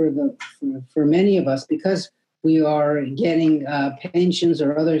 for many of us, because we are getting pensions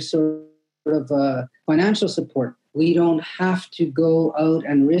or other sort of financial support, we don't have to go out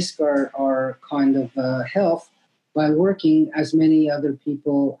and risk our kind of health by working as many other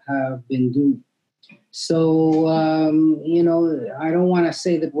people have been doing. So, I don't want to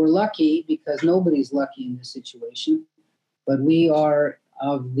say that we're lucky, because nobody's lucky in this situation, but we are,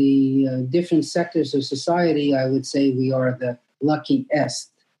 of the different sectors of society, I would say we are the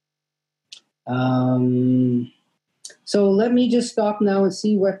luckiest. So let me just stop now and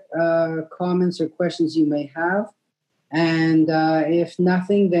see what comments or questions you may have. And if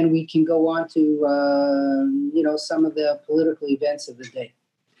nothing, then we can go on to, some of the political events of the day.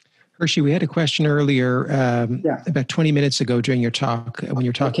 Hershey, we had a question earlier, about 20 minutes ago during your talk, when you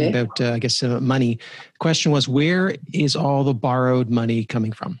were talking about, money. The question was, where is all the borrowed money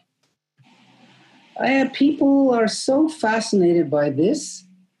coming from? People are so fascinated by this.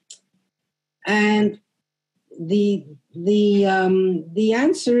 And the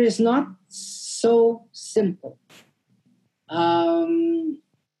answer is not so simple.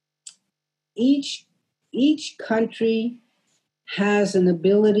 Each country has an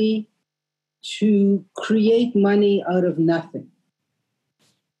ability to create money out of nothing.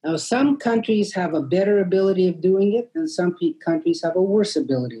 Now, some countries have a better ability of doing it, and some countries have a worse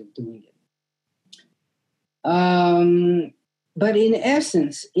ability of doing it. But in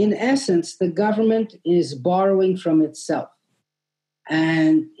essence, the government is borrowing from itself.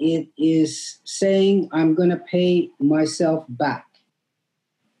 And it is saying, I'm going to pay myself back.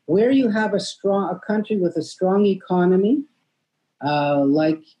 Where you have a country with a strong economy,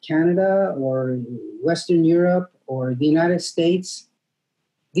 like Canada or Western Europe or the United States,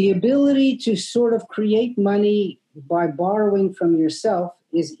 the ability to sort of create money by borrowing from yourself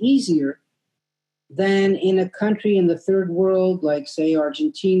is easier than in a country in the third world, like, say,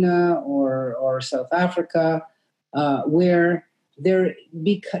 Argentina or South Africa, where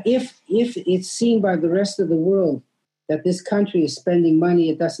if it's seen by the rest of the world that this country is spending money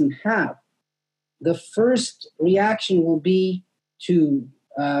it doesn't have, the first reaction will be to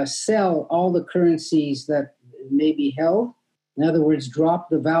sell all the currencies that may be held. In other words, drop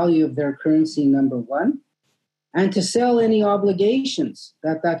the value of their currency, number one, and to sell any obligations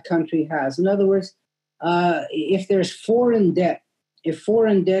that country has. In other words, if there's foreign debt, if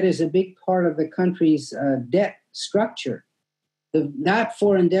foreign debt is a big part of the country's debt structure, that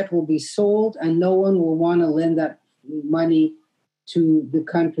foreign debt will be sold and no one will want to lend that money to the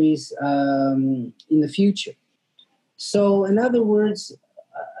countries in the future. So, in other words,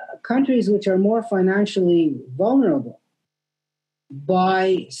 countries which are more financially vulnerable,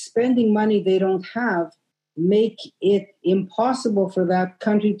 by spending money they don't have, make it impossible for that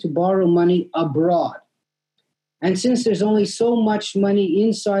country to borrow money abroad. And since there's only so much money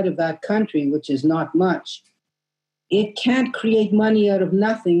inside of that country, which is not much, it can't create money out of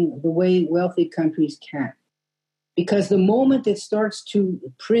nothing the way wealthy countries can. Because the moment it starts to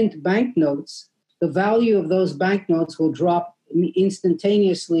print banknotes, the value of those banknotes will drop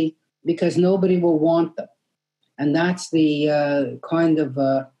instantaneously because nobody will want them. And that's the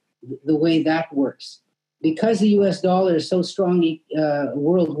the way that works. Because the US dollar is so strong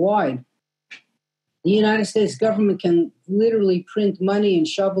worldwide, the United States government can literally print money and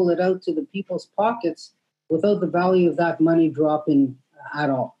shovel it out to the people's pockets without the value of that money dropping at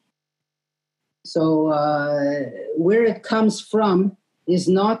all. So where it comes from is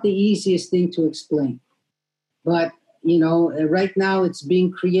not the easiest thing to explain. But, right now it's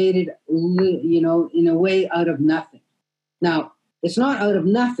being created, in a way out of nothing. Now, it's not out of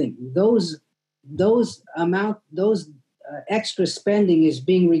nothing. Those extra spending is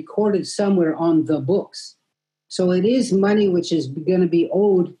being recorded somewhere on the books. So it is money which is going to be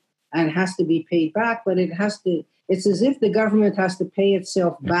owed and has to be paid back, but it's as if the government has to pay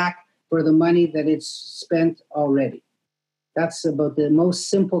itself back for the money that it's spent already. That's about the most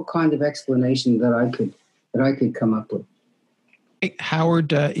simple kind of explanation that I could come up with. Hey,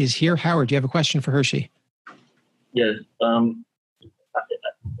 Howard is here. Howard, do you have a question for Hershey? Yes.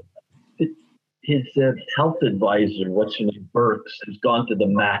 His health advisor, what's her name, Burks, has gone to the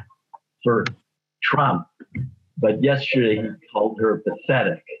mat for Trump, but yesterday he called her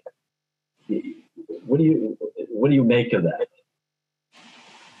pathetic. What do you make of that?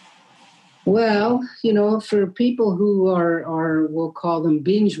 Well, for people who are we'll call them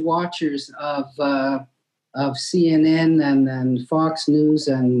binge watchers of CNN and Fox News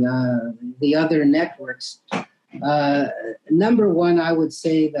and the other networks, number one, I would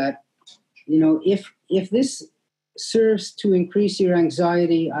say that, if this serves to increase your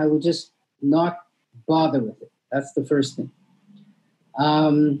anxiety, I would just not bother with it. That's the first thing.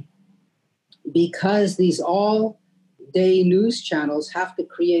 Because these all-day news channels have to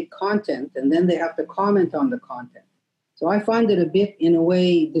create content and then they have to comment on the content. So I find it a bit, in a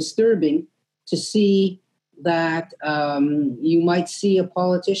way, disturbing to see that you might see a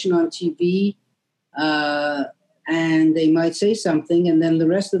politician on TV and they might say something, and then the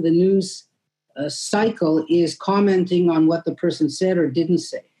rest of the news cycle is commenting on what the person said or didn't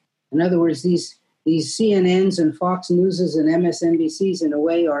say. In other words, these CNNs and Fox Newses and MSNBCs, in a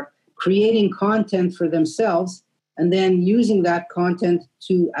way, are creating content for themselves and then using that content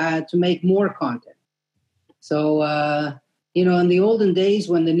to make more content. So, in the olden days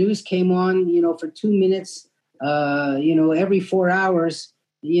when the news came on, for 2 minutes, every 4 hours,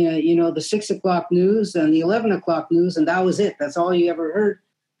 the 6 o'clock news and the 11 o'clock news, and that was it. That's all you ever heard.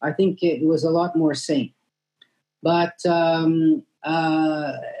 I think it was a lot more sane. But,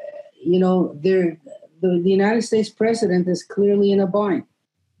 the United States president is clearly in a bind.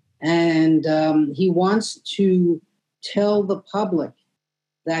 And he wants to tell the public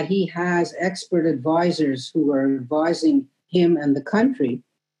that he has expert advisors who are advising him and the country.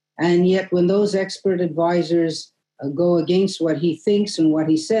 And yet when those expert advisors go against what he thinks and what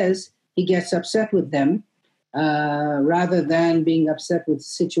he says, he gets upset with them. Rather than being upset with the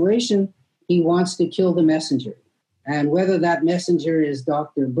situation, he wants to kill the messenger. And whether that messenger is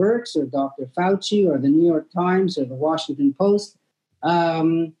Dr. Birx or Dr. Fauci or the New York Times or the Washington Post,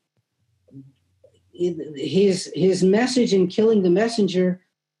 his message in killing the messenger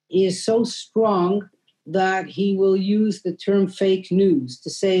is so strong that he will use the term fake news to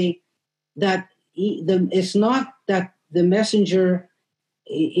say that it's not that the messenger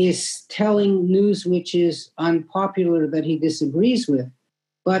is telling news which is unpopular that he disagrees with,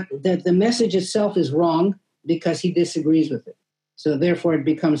 but that the message itself is wrong because he disagrees with it. So therefore it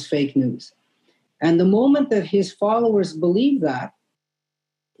becomes fake news. And the moment that his followers believe that,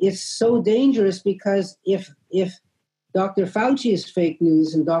 it's so dangerous, because if Dr. Fauci is fake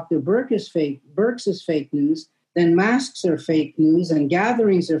news and Dr. Birx is fake news, then masks are fake news and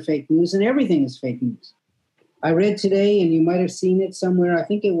gatherings are fake news and everything is fake news. I read today, and you might have seen it somewhere, I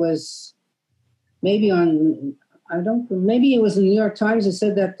think it was maybe it was in the New York Times. It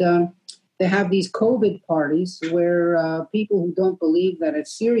said that they have these COVID parties where people who don't believe that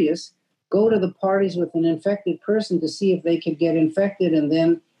it's serious go to the parties with an infected person to see if they could get infected, and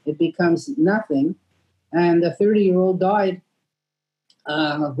then it becomes nothing. And a 30-year-old died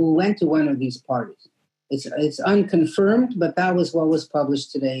who went to one of these parties. It's unconfirmed, but that was what was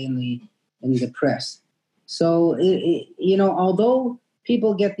published today in the press. So, although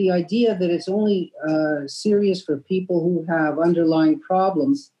people get the idea that it's only serious for people who have underlying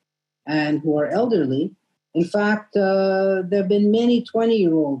problems and who are elderly, in fact, there have been many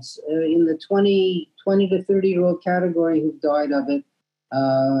 20-year-olds in the 20 to 30-year-old category who've died of it.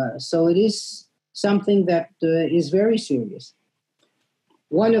 So it is something that is very serious.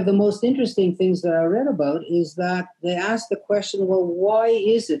 One of the most interesting things that I read about is that they asked the question, well, why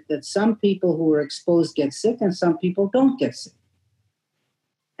is it that some people who are exposed get sick and some people don't get sick?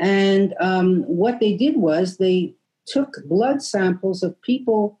 And what they did was they took blood samples of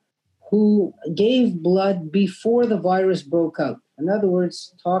people who gave blood before the virus broke out. In other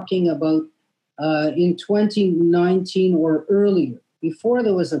words, talking about in 2019 or earlier, before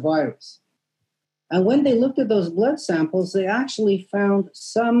there was a virus. And when they looked at those blood samples, they actually found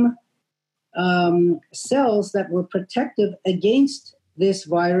some cells that were protective against this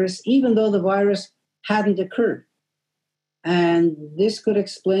virus, even though the virus hadn't occurred. And this could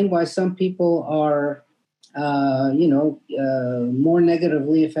explain why some people are, more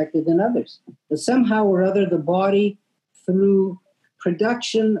negatively affected than others. But somehow or other, the body, through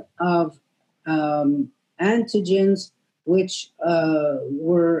production of antigens which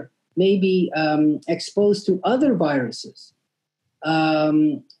were maybe exposed to other viruses,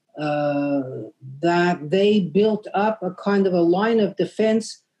 that they built up a kind of a line of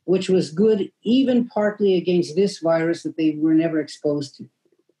defense which was good even partly against this virus that they were never exposed to.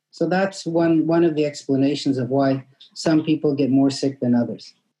 So that's one of the explanations of why some people get more sick than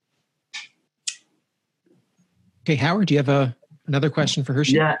others. Okay, Howard, do you have another question for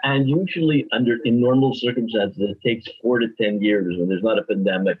Hershey? Yeah, and usually in normal circumstances, it takes 4 to 10 years when there's not a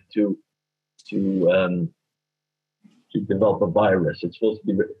pandemic to develop a virus. It's supposed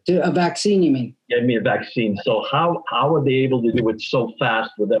to be a vaccine, you mean? Give me a vaccine. So how are they able to do it so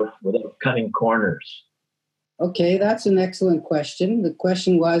fast without cutting corners? Okay, that's an excellent question. The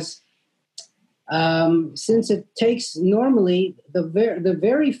question was, since it takes normally the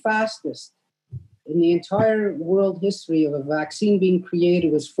very fastest in the entire world history of a vaccine being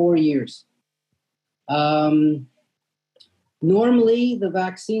created was 4 years. Normally, the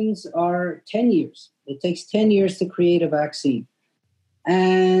vaccines are 10 years. It takes 10 years to create a vaccine.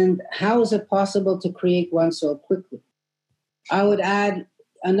 And how is it possible to create one so quickly? I would add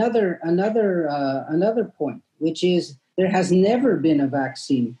another point, which is there has never been a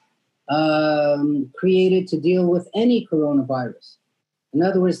vaccine created to deal with any coronavirus. In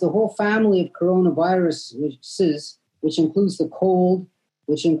other words, the whole family of coronaviruses, which includes the cold,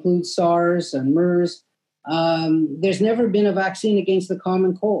 which includes SARS and MERS, there's never been a vaccine against the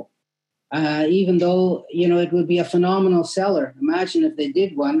common cold, even though, it would be a phenomenal seller. Imagine if they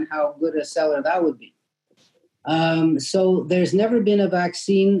did one, how good a seller that would be. So there's never been a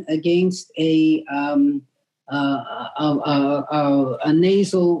vaccine against a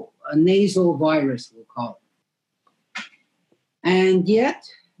nasal virus, we'll call it. And yet,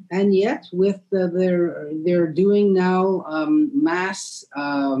 with they're doing now mass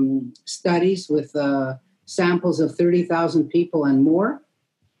studies with samples of 30,000 people and more,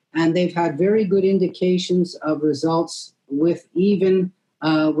 and they've had very good indications of results with even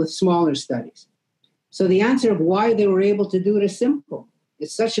with smaller studies. So the answer of why they were able to do it is simple.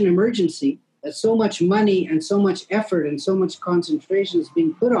 It's such an emergency that so much money and so much effort and so much concentration is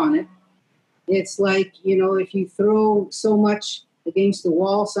being put on it. It's like, if you throw so much against the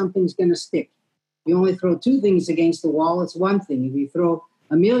wall, something's going to stick. You only throw two things against the wall, it's one thing. If you throw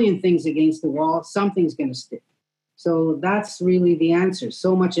a million things against the wall, something's going to stick. So that's really the answer.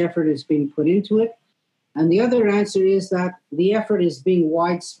 So much effort is being put into it. And the other answer is that the effort is being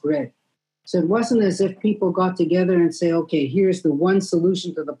widespread. So it wasn't as if people got together and say, okay, here's the one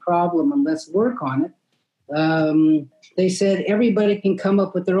solution to the problem and let's work on it. They said everybody can come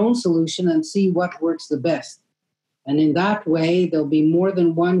up with their own solution and see what works the best. And in that way, there'll be more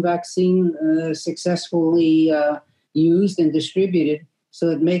than one vaccine successfully used and distributed. So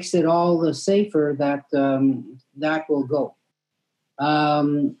it makes it all the safer that that will go.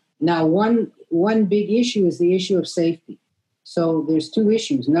 Now, one big issue is the issue of safety. So there's two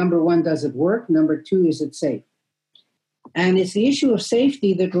issues. Number one, does it work? Number two, is it safe? And it's the issue of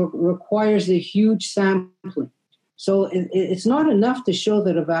safety that requires a huge sampling. So it's not enough to show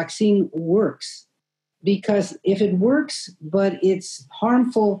that a vaccine works, because if it works, but it's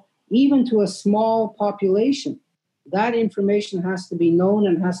harmful even to a small population, that information has to be known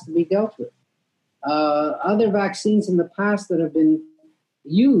and has to be dealt with. Other vaccines in the past that have been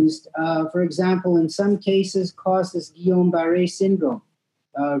used, for example, in some cases causes Guillain-Barré syndrome,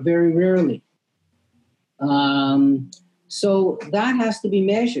 very rarely. So that has to be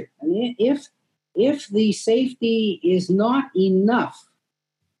measured. And if the safety is not enough,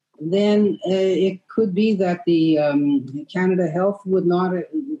 then it could be that the Canada Health would not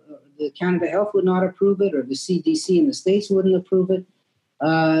approve it, or the CDC in the States wouldn't approve it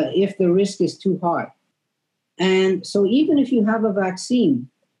if the risk is too high. And so even if you have a vaccine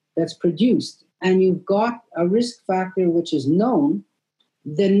that's produced and you've got a risk factor which is known,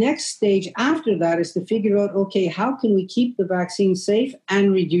 the next stage after that is to figure out, okay, how can we keep the vaccine safe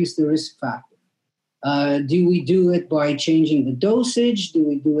and reduce the risk factor? Do we do it by changing the dosage? Do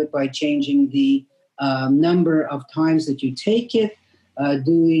we do it by changing the number of times that you take it?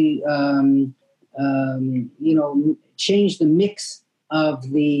 Do we, change the mix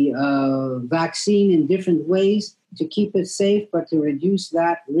of the vaccine in different ways to keep it safe, but to reduce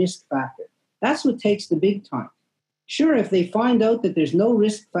that risk factor? That's what takes the big time. Sure, if they find out that there's no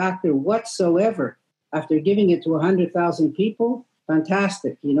risk factor whatsoever after giving it to 100,000 people,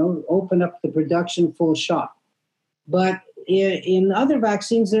 fantastic, open up the production full shot. But in other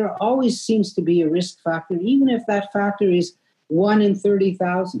vaccines, there always seems to be a risk factor, even if that factor is 1 in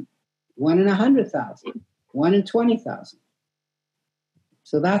 30,000, 1 in 100,000, 1 in 20,000.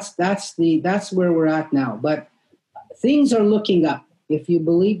 So that's where we're at now. But things are looking up. If you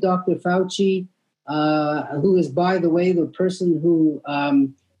believe Dr. Fauci, who is, by the way, the person who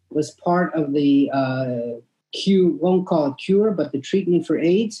was part of the won't call it cure, but the treatment for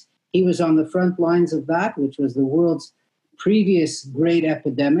AIDS. He was on the front lines of that, which was the world's previous great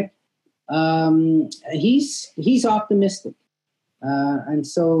epidemic. He's optimistic. And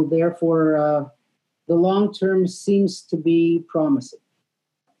so therefore, the long term seems to be promising.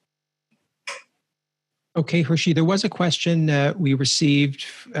 Okay, Hershey, there was a question we received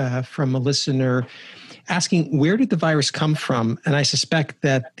from a listener asking, where did the virus come from? And I suspect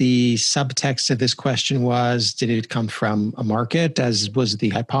that the subtext of this question was, did it come from a market, as was the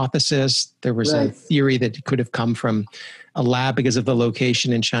hypothesis? There was a theory that it could have come from a lab because of the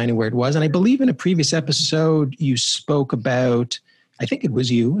location in China where it was. And I believe in a previous episode, you spoke about, I think it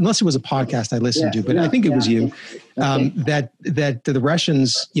was you, unless it was a podcast I listened to, but I think it was you, that the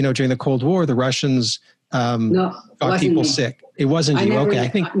Russians, during the Cold War, the Russians got people sick. It wasn't you. Never, okay, I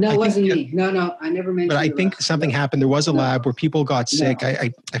think no, it wasn't me. No, I never mentioned. But I think something happened. There was a lab where people got sick.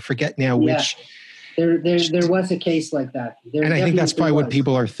 I forget now which. There was a case like that. And I think that's probably what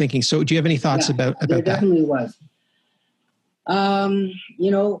people are thinking. So, do you have any thoughts about that? There definitely was.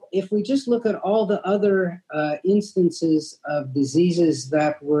 If we just look at all the other instances of diseases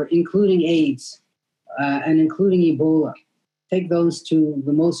that were, including AIDS and including Ebola, take those two,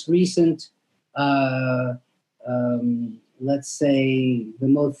 the most recent. Let's say the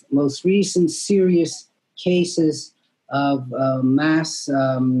most recent serious cases of mass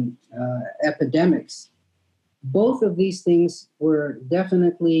epidemics. both of these things were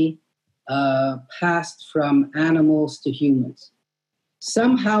definitely passed from animals to humans.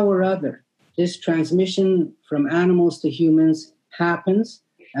 Somehow or other, this transmission from animals to humans happens,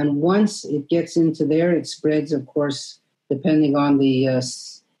 and once it gets into there, it spreads, of course, depending on the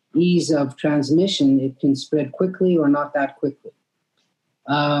ease of transmission, it can spread quickly or not that quickly.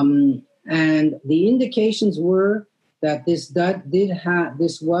 And the indications were that this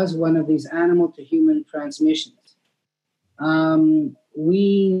was one of these animal to human transmissions.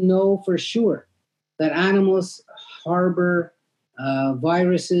 We know for sure that animals harbor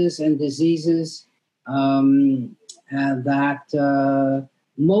viruses and diseases that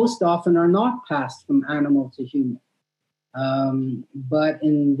most often are not passed from animal to human. But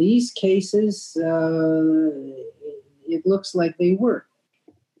in these cases, it looks like they were.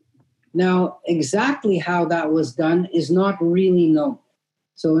 Now, exactly how that was done is not really known.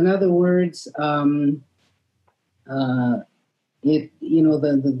 So, in other words, the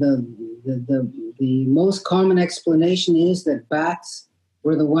most common explanation is that bats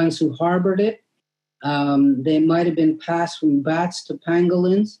were the ones who harbored it. They might have been passed from bats to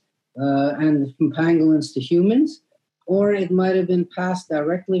pangolins and from pangolins to humans, or it might have been passed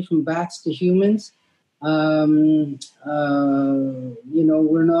directly from bats to humans.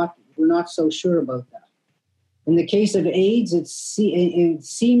 We're not so sure about that. In the case of AIDS, it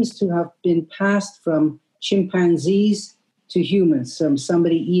seems to have been passed from chimpanzees to humans, from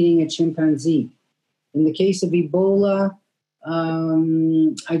somebody eating a chimpanzee. In the case of Ebola,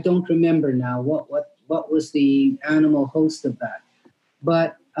 I don't remember now what was the animal host of that,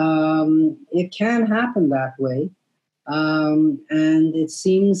 but it can happen that way, and it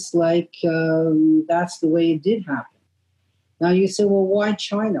seems like that's the way it did happen. Now you say, well, why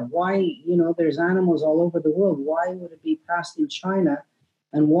China? Why, there's animals all over the world. Why would it be passed in China?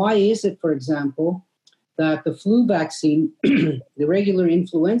 And why is it, for example, that the flu vaccine, the regular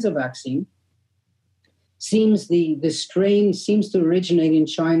influenza vaccine, the strain seems to originate in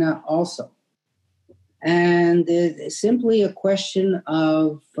China also? And it's simply a question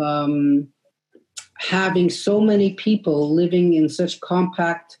of having so many people living in such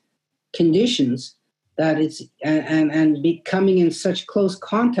compact conditions that it's and becoming in such close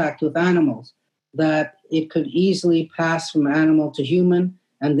contact with animals that it could easily pass from animal to human,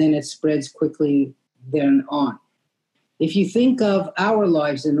 and then it spreads quickly then on. If you think of our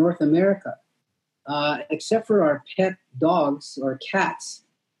lives in North America, except for our pet dogs or cats,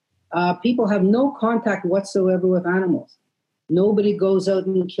 people have no contact whatsoever with animals. Nobody goes out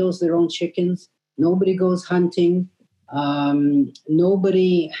and kills their own chickens. Nobody goes hunting.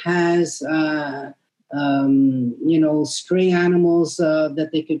 Nobody has stray animals that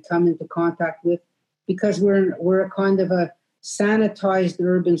they could come into contact with, because we're a kind of a sanitized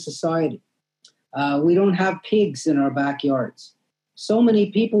urban society. We don't have pigs in our backyards. So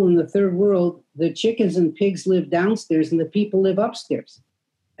many people in the third world, the chickens and pigs live downstairs and the people live upstairs.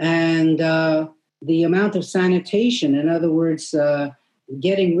 And the amount of sanitation, in other words,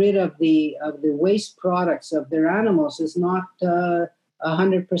 getting rid of the waste products of their animals, is not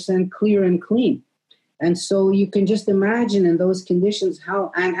 100% clear and clean. And so you can just imagine in those conditions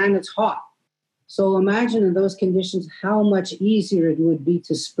how, and it's hot. So imagine in those conditions how much easier it would be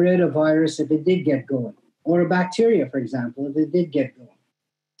to spread a virus if it did get going, or a bacteria, for example, if it did get going.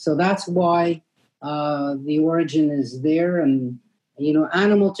 So that's why the origin is there, and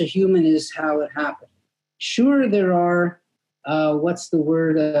animal to human is how it happened. Sure, there are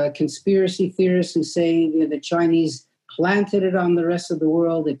conspiracy theorists who say the Chinese planted it on the rest of the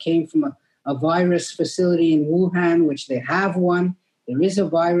world. It came from a virus facility in Wuhan, which they have one. There is a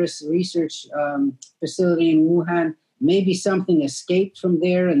virus research facility in Wuhan. Maybe something escaped from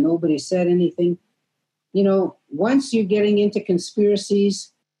there and nobody said anything. Once you're getting into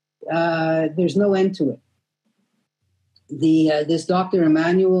conspiracies, there's no end to it. This Dr.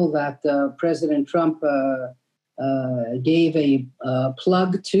 Emmanuel that President Trump gave a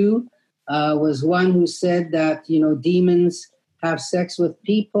plug to was one who said that, demons have sex with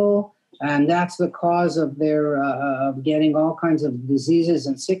people, and that's the cause of their of getting all kinds of diseases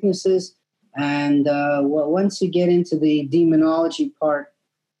and sicknesses. And once you get into the demonology part,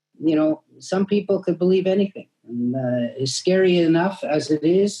 some people could believe anything. And it's scary enough as it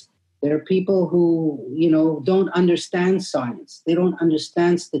is. There are people who, don't understand science. They don't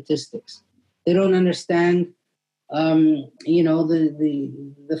understand statistics. They don't understand, the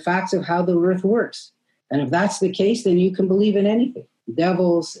facts of how the earth works. And if that's the case, then you can believe in anything.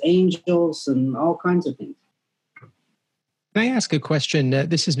 Devils, angels, and all kinds of things. Can I ask a question?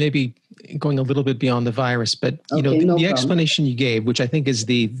 This is maybe going a little bit beyond the virus, but the explanation you gave, which I think is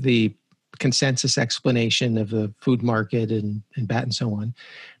the consensus explanation of the food market and bat and so on.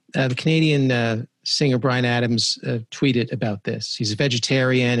 The Canadian singer Bryan Adams tweeted about this. He's a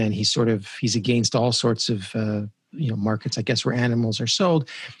vegetarian and he's against all sorts of markets, I guess, where animals are sold.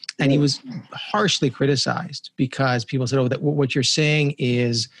 And he was harshly criticized because people said, that what you're saying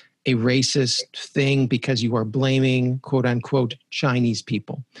is a racist thing because you are blaming, quote unquote, Chinese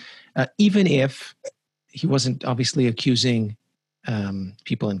people. Even if he wasn't obviously accusing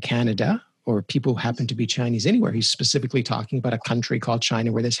people in Canada or people who happen to be Chinese anywhere. He's specifically talking about a country called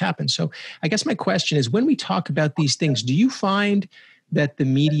China where this happened. So I guess my question is, when we talk about these things, do you find that the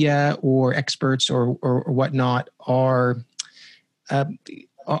media or experts or whatnot are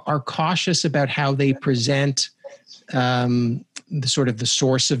cautious about how they present the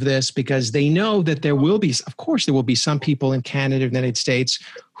source of this, because they know that there will be some people in Canada and the United States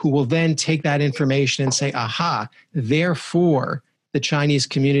who will then take that information and say, aha, therefore the Chinese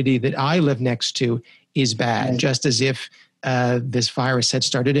community that I live next to is bad. Right. Just as if this virus had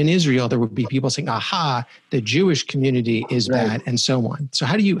started in Israel, there would be people saying, aha, the Jewish community is bad, and so on. So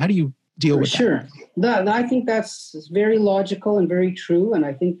how do you deal with that? Sure. I think that's very logical and very true. And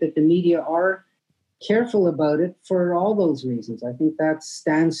I think that the media are careful about it for all those reasons. I think that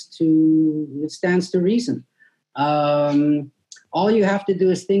stands to reason. All you have to do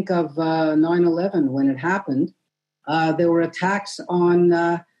is think of 9/11 when it happened. There were attacks on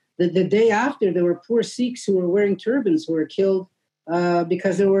the day after. There were poor Sikhs who were wearing turbans who were killed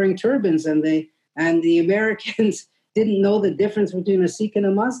because they were wearing turbans, and the Americans didn't know the difference between a Sikh and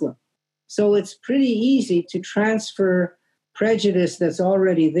a Muslim. So it's pretty easy to transfer prejudice that's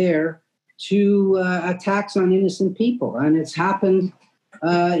already there to attacks on innocent people. And it's happened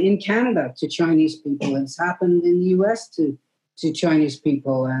in Canada to Chinese people. It's happened in the U.S. to Chinese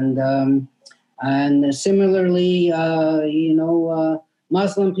people. And similarly,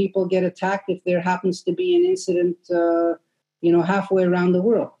 Muslim people get attacked if there happens to be an incident, halfway around the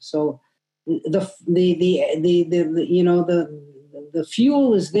world. So the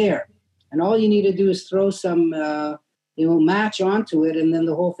fuel is there. And all you need to do is throw some, match onto it, and then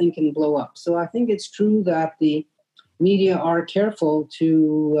the whole thing can blow up. So I think it's true that the media are careful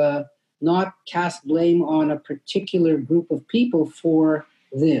to not cast blame on a particular group of people for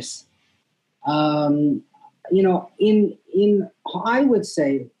this. I would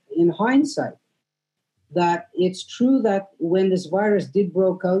say, in hindsight, that it's true that when this virus did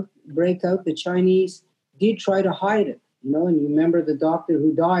break out, the Chinese did try to hide it. And you remember the doctor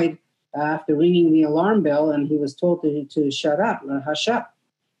who died after ringing the alarm bell, and he was told to shut up, hush up.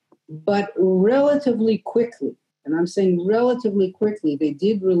 But relatively quickly, and I'm saying relatively quickly, they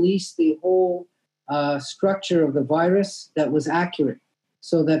did release the whole structure of the virus that was accurate,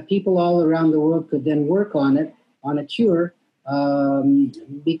 so that people all around the world could then work on it, on a cure,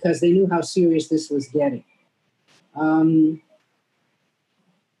 because they knew how serious this was getting.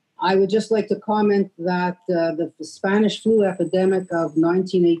 I would just like to comment that the Spanish flu epidemic of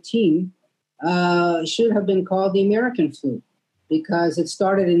 1918 should have been called the American flu, because it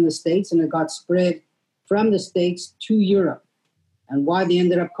started in the States and it got spread from the States to Europe. And why they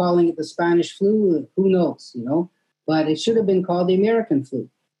ended up calling it the Spanish flu, who knows, But it should have been called the American flu.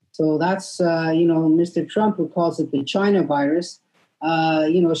 So that's, Mr. Trump, who calls it the China virus,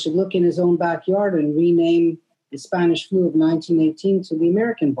 should look in his own backyard and rename the Spanish flu of 1918 to the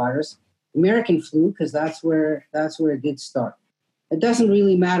American flu, because that's where it did start. It doesn't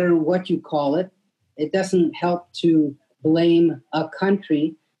really matter what you call it. It doesn't help to blame a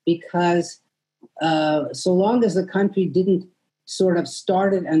country, because so long as the country didn't sort of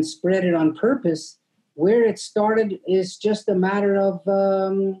start it and spread it on purpose, where it started is just a matter of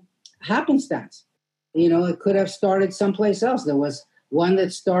happenstance. It could have started someplace else. There was one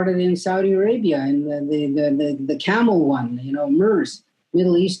that started in Saudi Arabia, and the camel one, MERS,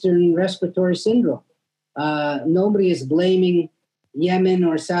 Middle Eastern Respiratory Syndrome. Nobody is blaming Yemen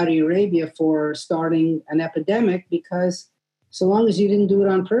or Saudi Arabia for starting an epidemic, because so long as you didn't do it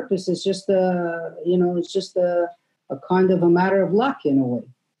on purpose, it's just a kind of a matter of luck in a way.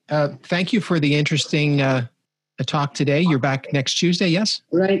 Thank you for the interesting talk today. You're back next Tuesday, yes?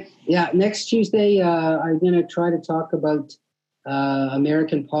 Right. Yeah. Next Tuesday, I'm going to try to talk about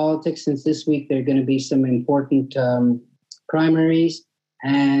American politics, since this week there are going to be some important primaries.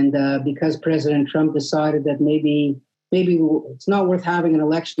 And because President Trump decided that maybe it's not worth having an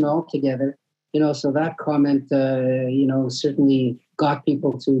election altogether, so that comment, certainly got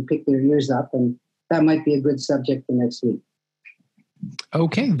people to pick their ears up, and that might be a good subject for next week.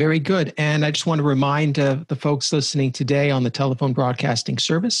 Okay, very good. And I just want to remind the folks listening today on the telephone broadcasting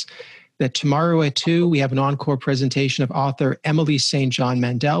service that tomorrow at 2, we have an encore presentation of author Emily St. John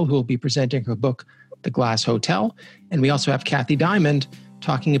Mandel, who will be presenting her book, The Glass Hotel. And we also have Kathy Diamond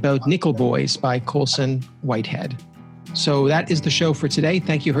talking about Nickel Boys by Colson Whitehead. So that is the show for today.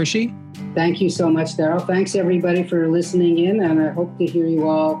 Thank you, Hershey. Thank you so much, Daryl. Thanks everybody for listening in, and I hope to hear you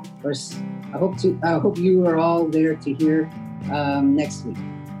all, or I hope you are all there to hear next week.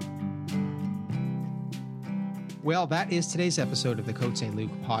 Well, that is today's episode of the Côte Saint-Luc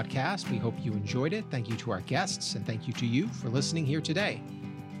podcast. We hope you enjoyed it. Thank you to our guests, and thank you to you for listening here today.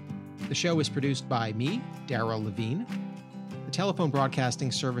 The show is produced by me, Daryl Levine. The telephone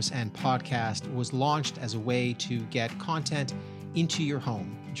broadcasting service and podcast was launched as a way to get content into your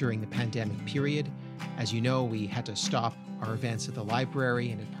home during the pandemic period. As you know, we had to stop our events at the library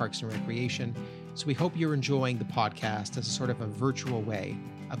and at Parks and Recreation. So we hope you're enjoying the podcast as a sort of a virtual way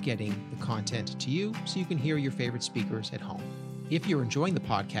of getting the content to you so you can hear your favorite speakers at home. If you're enjoying the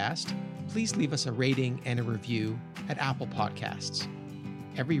podcast, please leave us a rating and a review at Apple Podcasts.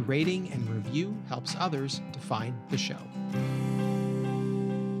 Every rating and review helps others to find the show.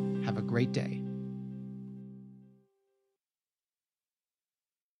 Have a great day.